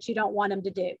home that you don't want them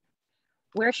to do?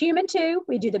 We're human too.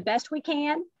 We do the best we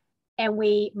can, and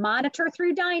we monitor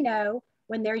through Dino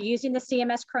when they're using the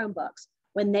CMS Chromebooks.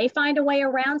 When they find a way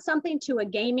around something to a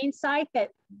gaming site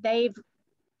that they've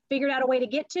figured out a way to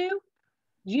get to,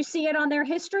 you see it on their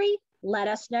history, let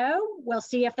us know. We'll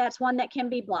see if that's one that can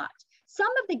be blocked. Some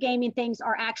of the gaming things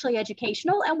are actually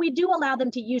educational, and we do allow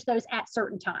them to use those at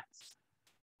certain times,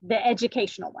 the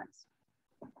educational ones.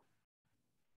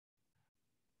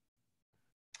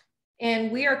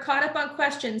 And we are caught up on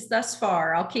questions thus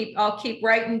far. I'll keep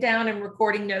writing down and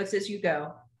recording notes as you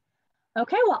go.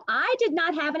 Okay, well, I did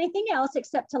not have anything else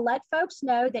except to let folks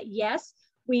know that yes,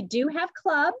 we do have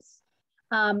clubs.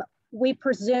 We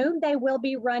presume they will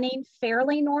be running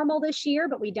fairly normal this year,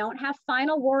 but we don't have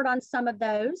final word on some of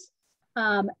those.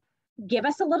 Give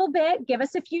us a little bit, give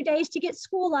us a few days to get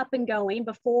school up and going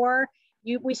before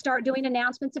we start doing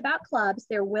announcements about clubs.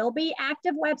 There will be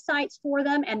active websites for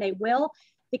them, and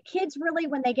the kids really,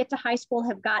 when they get to high school,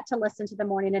 have got to listen to the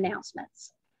morning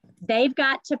announcements. They've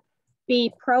got to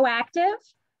be proactive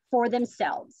for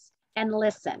themselves and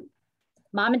listen.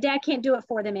 Mom and dad can't do it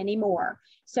for them anymore.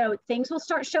 So things will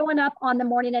start showing up on the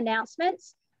morning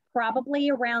announcements, probably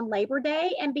around Labor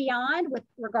Day and beyond, with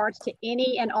regards to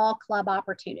any and all club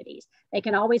opportunities. They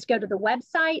can always go to the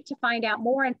website to find out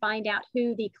more and find out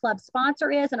who the club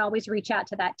sponsor is, and always reach out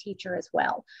to that teacher as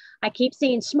well. I keep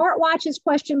seeing smartwatches,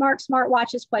 question mark,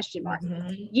 smartwatches, question mark.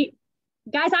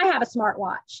 Guys, I have a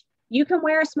smartwatch. You can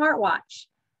wear a smartwatch,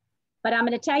 but I'm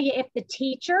going to tell you, if the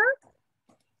teacher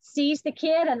sees the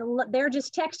kid and they're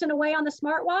just texting away on the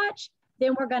smartwatch,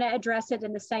 then we're going to address it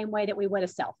in the same way that we would a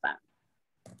cell phone.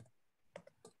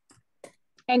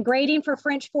 And grading for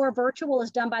French 4 virtual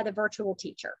is done by the virtual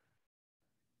teacher.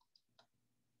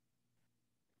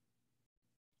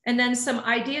 And then some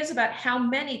ideas about how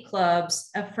many clubs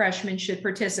a freshman should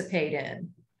participate in.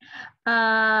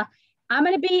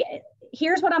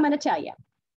 Here's what I'm going to tell you.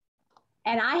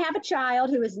 And I have a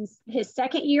child who is in his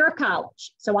second year of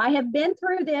college. So I have been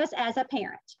through this as a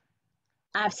parent.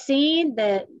 I've seen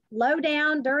the low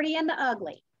down, dirty, and the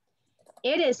ugly.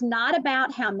 It is not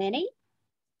about how many.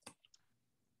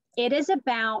 It is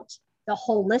about the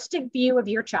holistic view of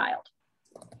your child.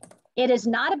 It is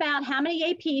not about how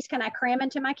many APs can I cram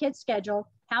into my kid's schedule,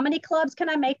 how many clubs can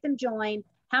I make them join,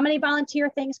 how many volunteer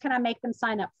things can I make them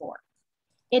sign up for.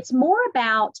 It's more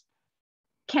about,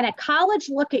 can a college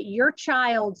look at your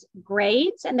child's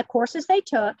grades and the courses they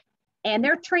took and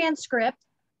their transcript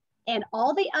and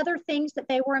all the other things that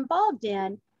they were involved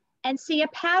in and see a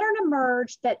pattern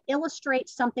emerge that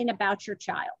illustrates something about your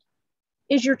child?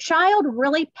 Is your child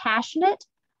really passionate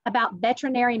about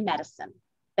veterinary medicine?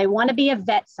 They want to be a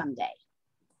vet someday.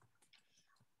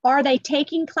 Are they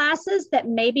taking classes that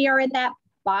maybe are in that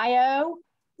bio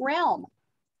realm?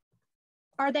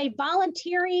 Are they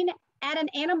volunteering at an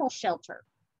animal shelter?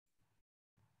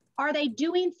 Are they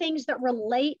doing things that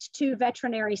relate to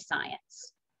veterinary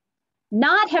science?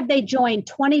 Not have they joined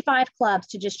 25 clubs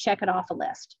to just check it off a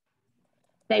list.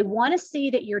 They want to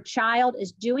see that your child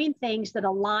is doing things that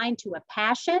align to a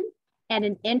passion and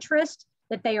an interest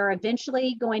that they are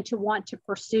eventually going to want to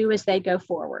pursue as they go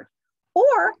forward.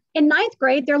 Or in 9th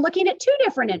grade, they're looking at 2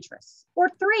 different interests or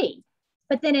 3.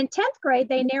 But then in 10th grade,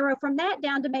 they narrow from that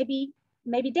down to maybe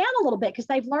down a little bit because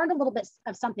they've learned a little bit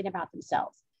of something about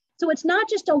themselves. So it's not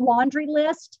just a laundry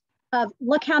list of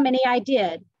look how many I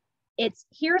did. It's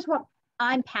here's what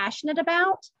I'm passionate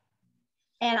about,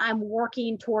 and I'm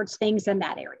working towards things in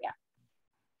that area.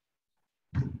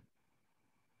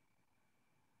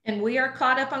 And we are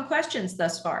caught up on questions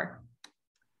thus far.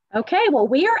 Okay, well,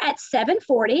 we are at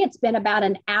 7:40. It's been about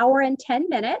an hour and 10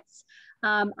 minutes.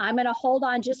 I'm going to hold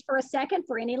on just for a second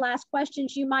for any last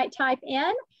questions you might type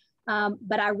in.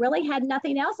 But I really had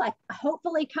nothing else. I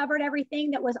hopefully covered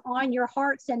everything that was on your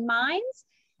hearts and minds.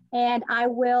 And I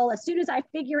will, as soon as I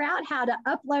figure out how to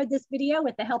upload this video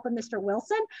with the help of Mr.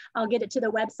 Wilson, I'll get it to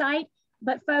the website.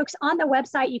 But folks, on the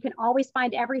website, you can always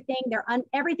find everything.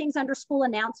 Everything's under school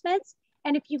announcements.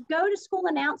 And if you go to school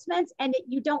announcements and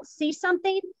you don't see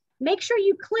something, make sure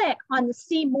you click on the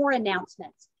see more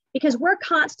announcements, because we're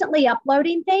constantly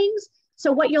uploading things.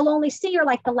 So what you'll only see are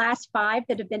like the last 5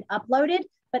 that have been uploaded,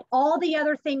 but all the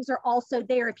other things are also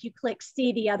there if you click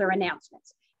see the other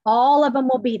announcements. All of them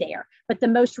will be there, but the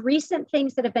most recent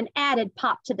things that have been added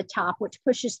pop to the top, which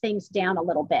pushes things down a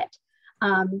little bit.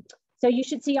 So you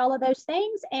should see all of those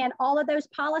things, and all of those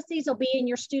policies will be in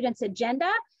your student's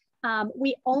agenda.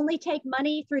 We only take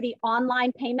money through the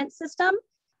online payment system.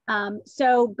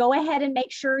 So go ahead and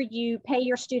make sure you pay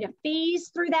your student fees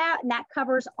through that, and that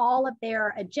covers all of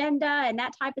their agenda and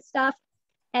that type of stuff.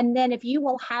 And then if you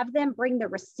will have them bring the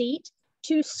receipt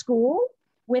to school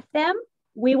with them,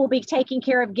 we will be taking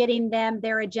care of getting them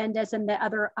their agendas and the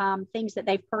other things that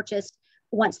they've purchased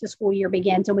once the school year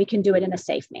begins, and we can do it in a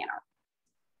safe manner.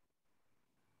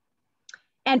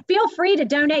 And feel free to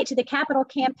donate to the Capital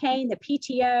Campaign, the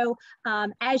PTO,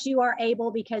 as you are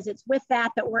able, because it's with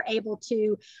that we're able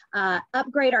to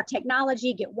upgrade our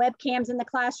technology, get webcams in the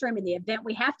classroom. In the event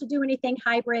we have to do anything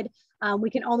hybrid, we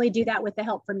can only do that with the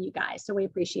help from you guys. So we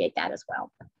appreciate that as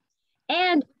well.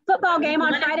 And football game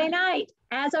on Friday night.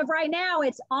 As of right now,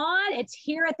 it's on. It's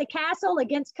here at the Castle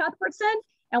against Cuthbertson,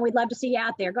 and we'd love to see you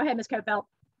out there. Go ahead, Ms. Kofelt.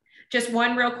 Just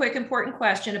one real quick important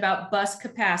question about bus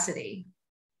capacity.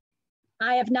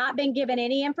 I have not been given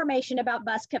any information about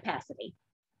bus capacity.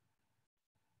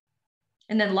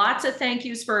 And then lots of thank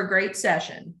yous for a great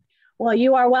session. Well,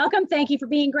 you are welcome. Thank you for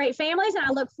being great families. And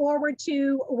I look forward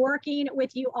to working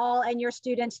with you all and your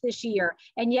students this year.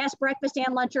 And yes, breakfast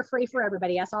and lunch are free for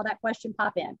everybody. I saw that question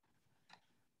pop in.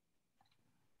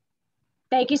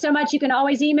 Thank you so much. You can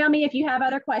always email me if you have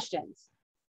other questions.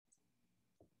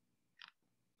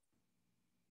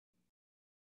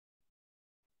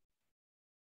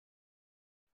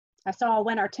 I saw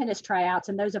winter tennis tryouts,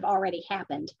 and those have already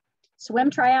happened.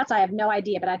 Swim tryouts, I have no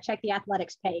idea, but I checked the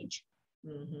athletics page.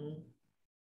 Mm-hmm.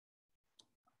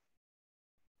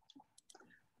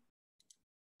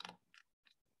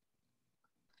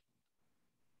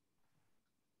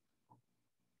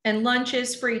 And lunch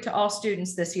is free to all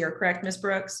students this year, correct, Ms.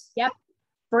 Brooks? Yep,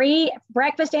 free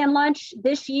breakfast and lunch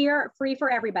this year, free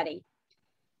for everybody.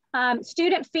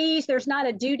 Student fees, there's not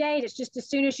a due date, it's just as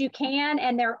soon as you can,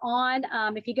 and they're on,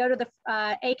 if you go to the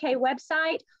AK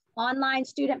website, online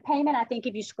student payment, I think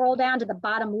if you scroll down to the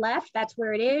bottom left, that's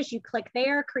where it is. You click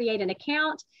there, create an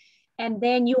account, and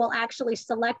then you will actually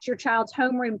select your child's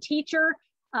homeroom teacher,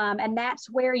 and that's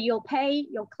where you'll pay.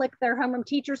 You'll click their homeroom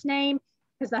teacher's name,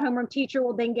 because the homeroom teacher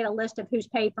will then get a list of who's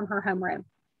paid from her homeroom.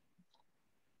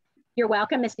 You're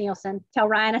welcome, Ms. Nielsen. Tell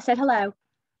Ryan I said hello.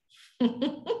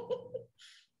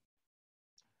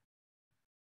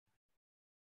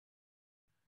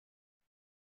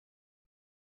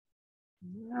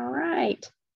 All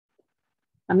right.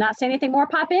 I'm not seeing anything more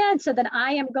pop in, so then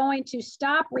I am going to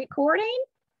stop recording.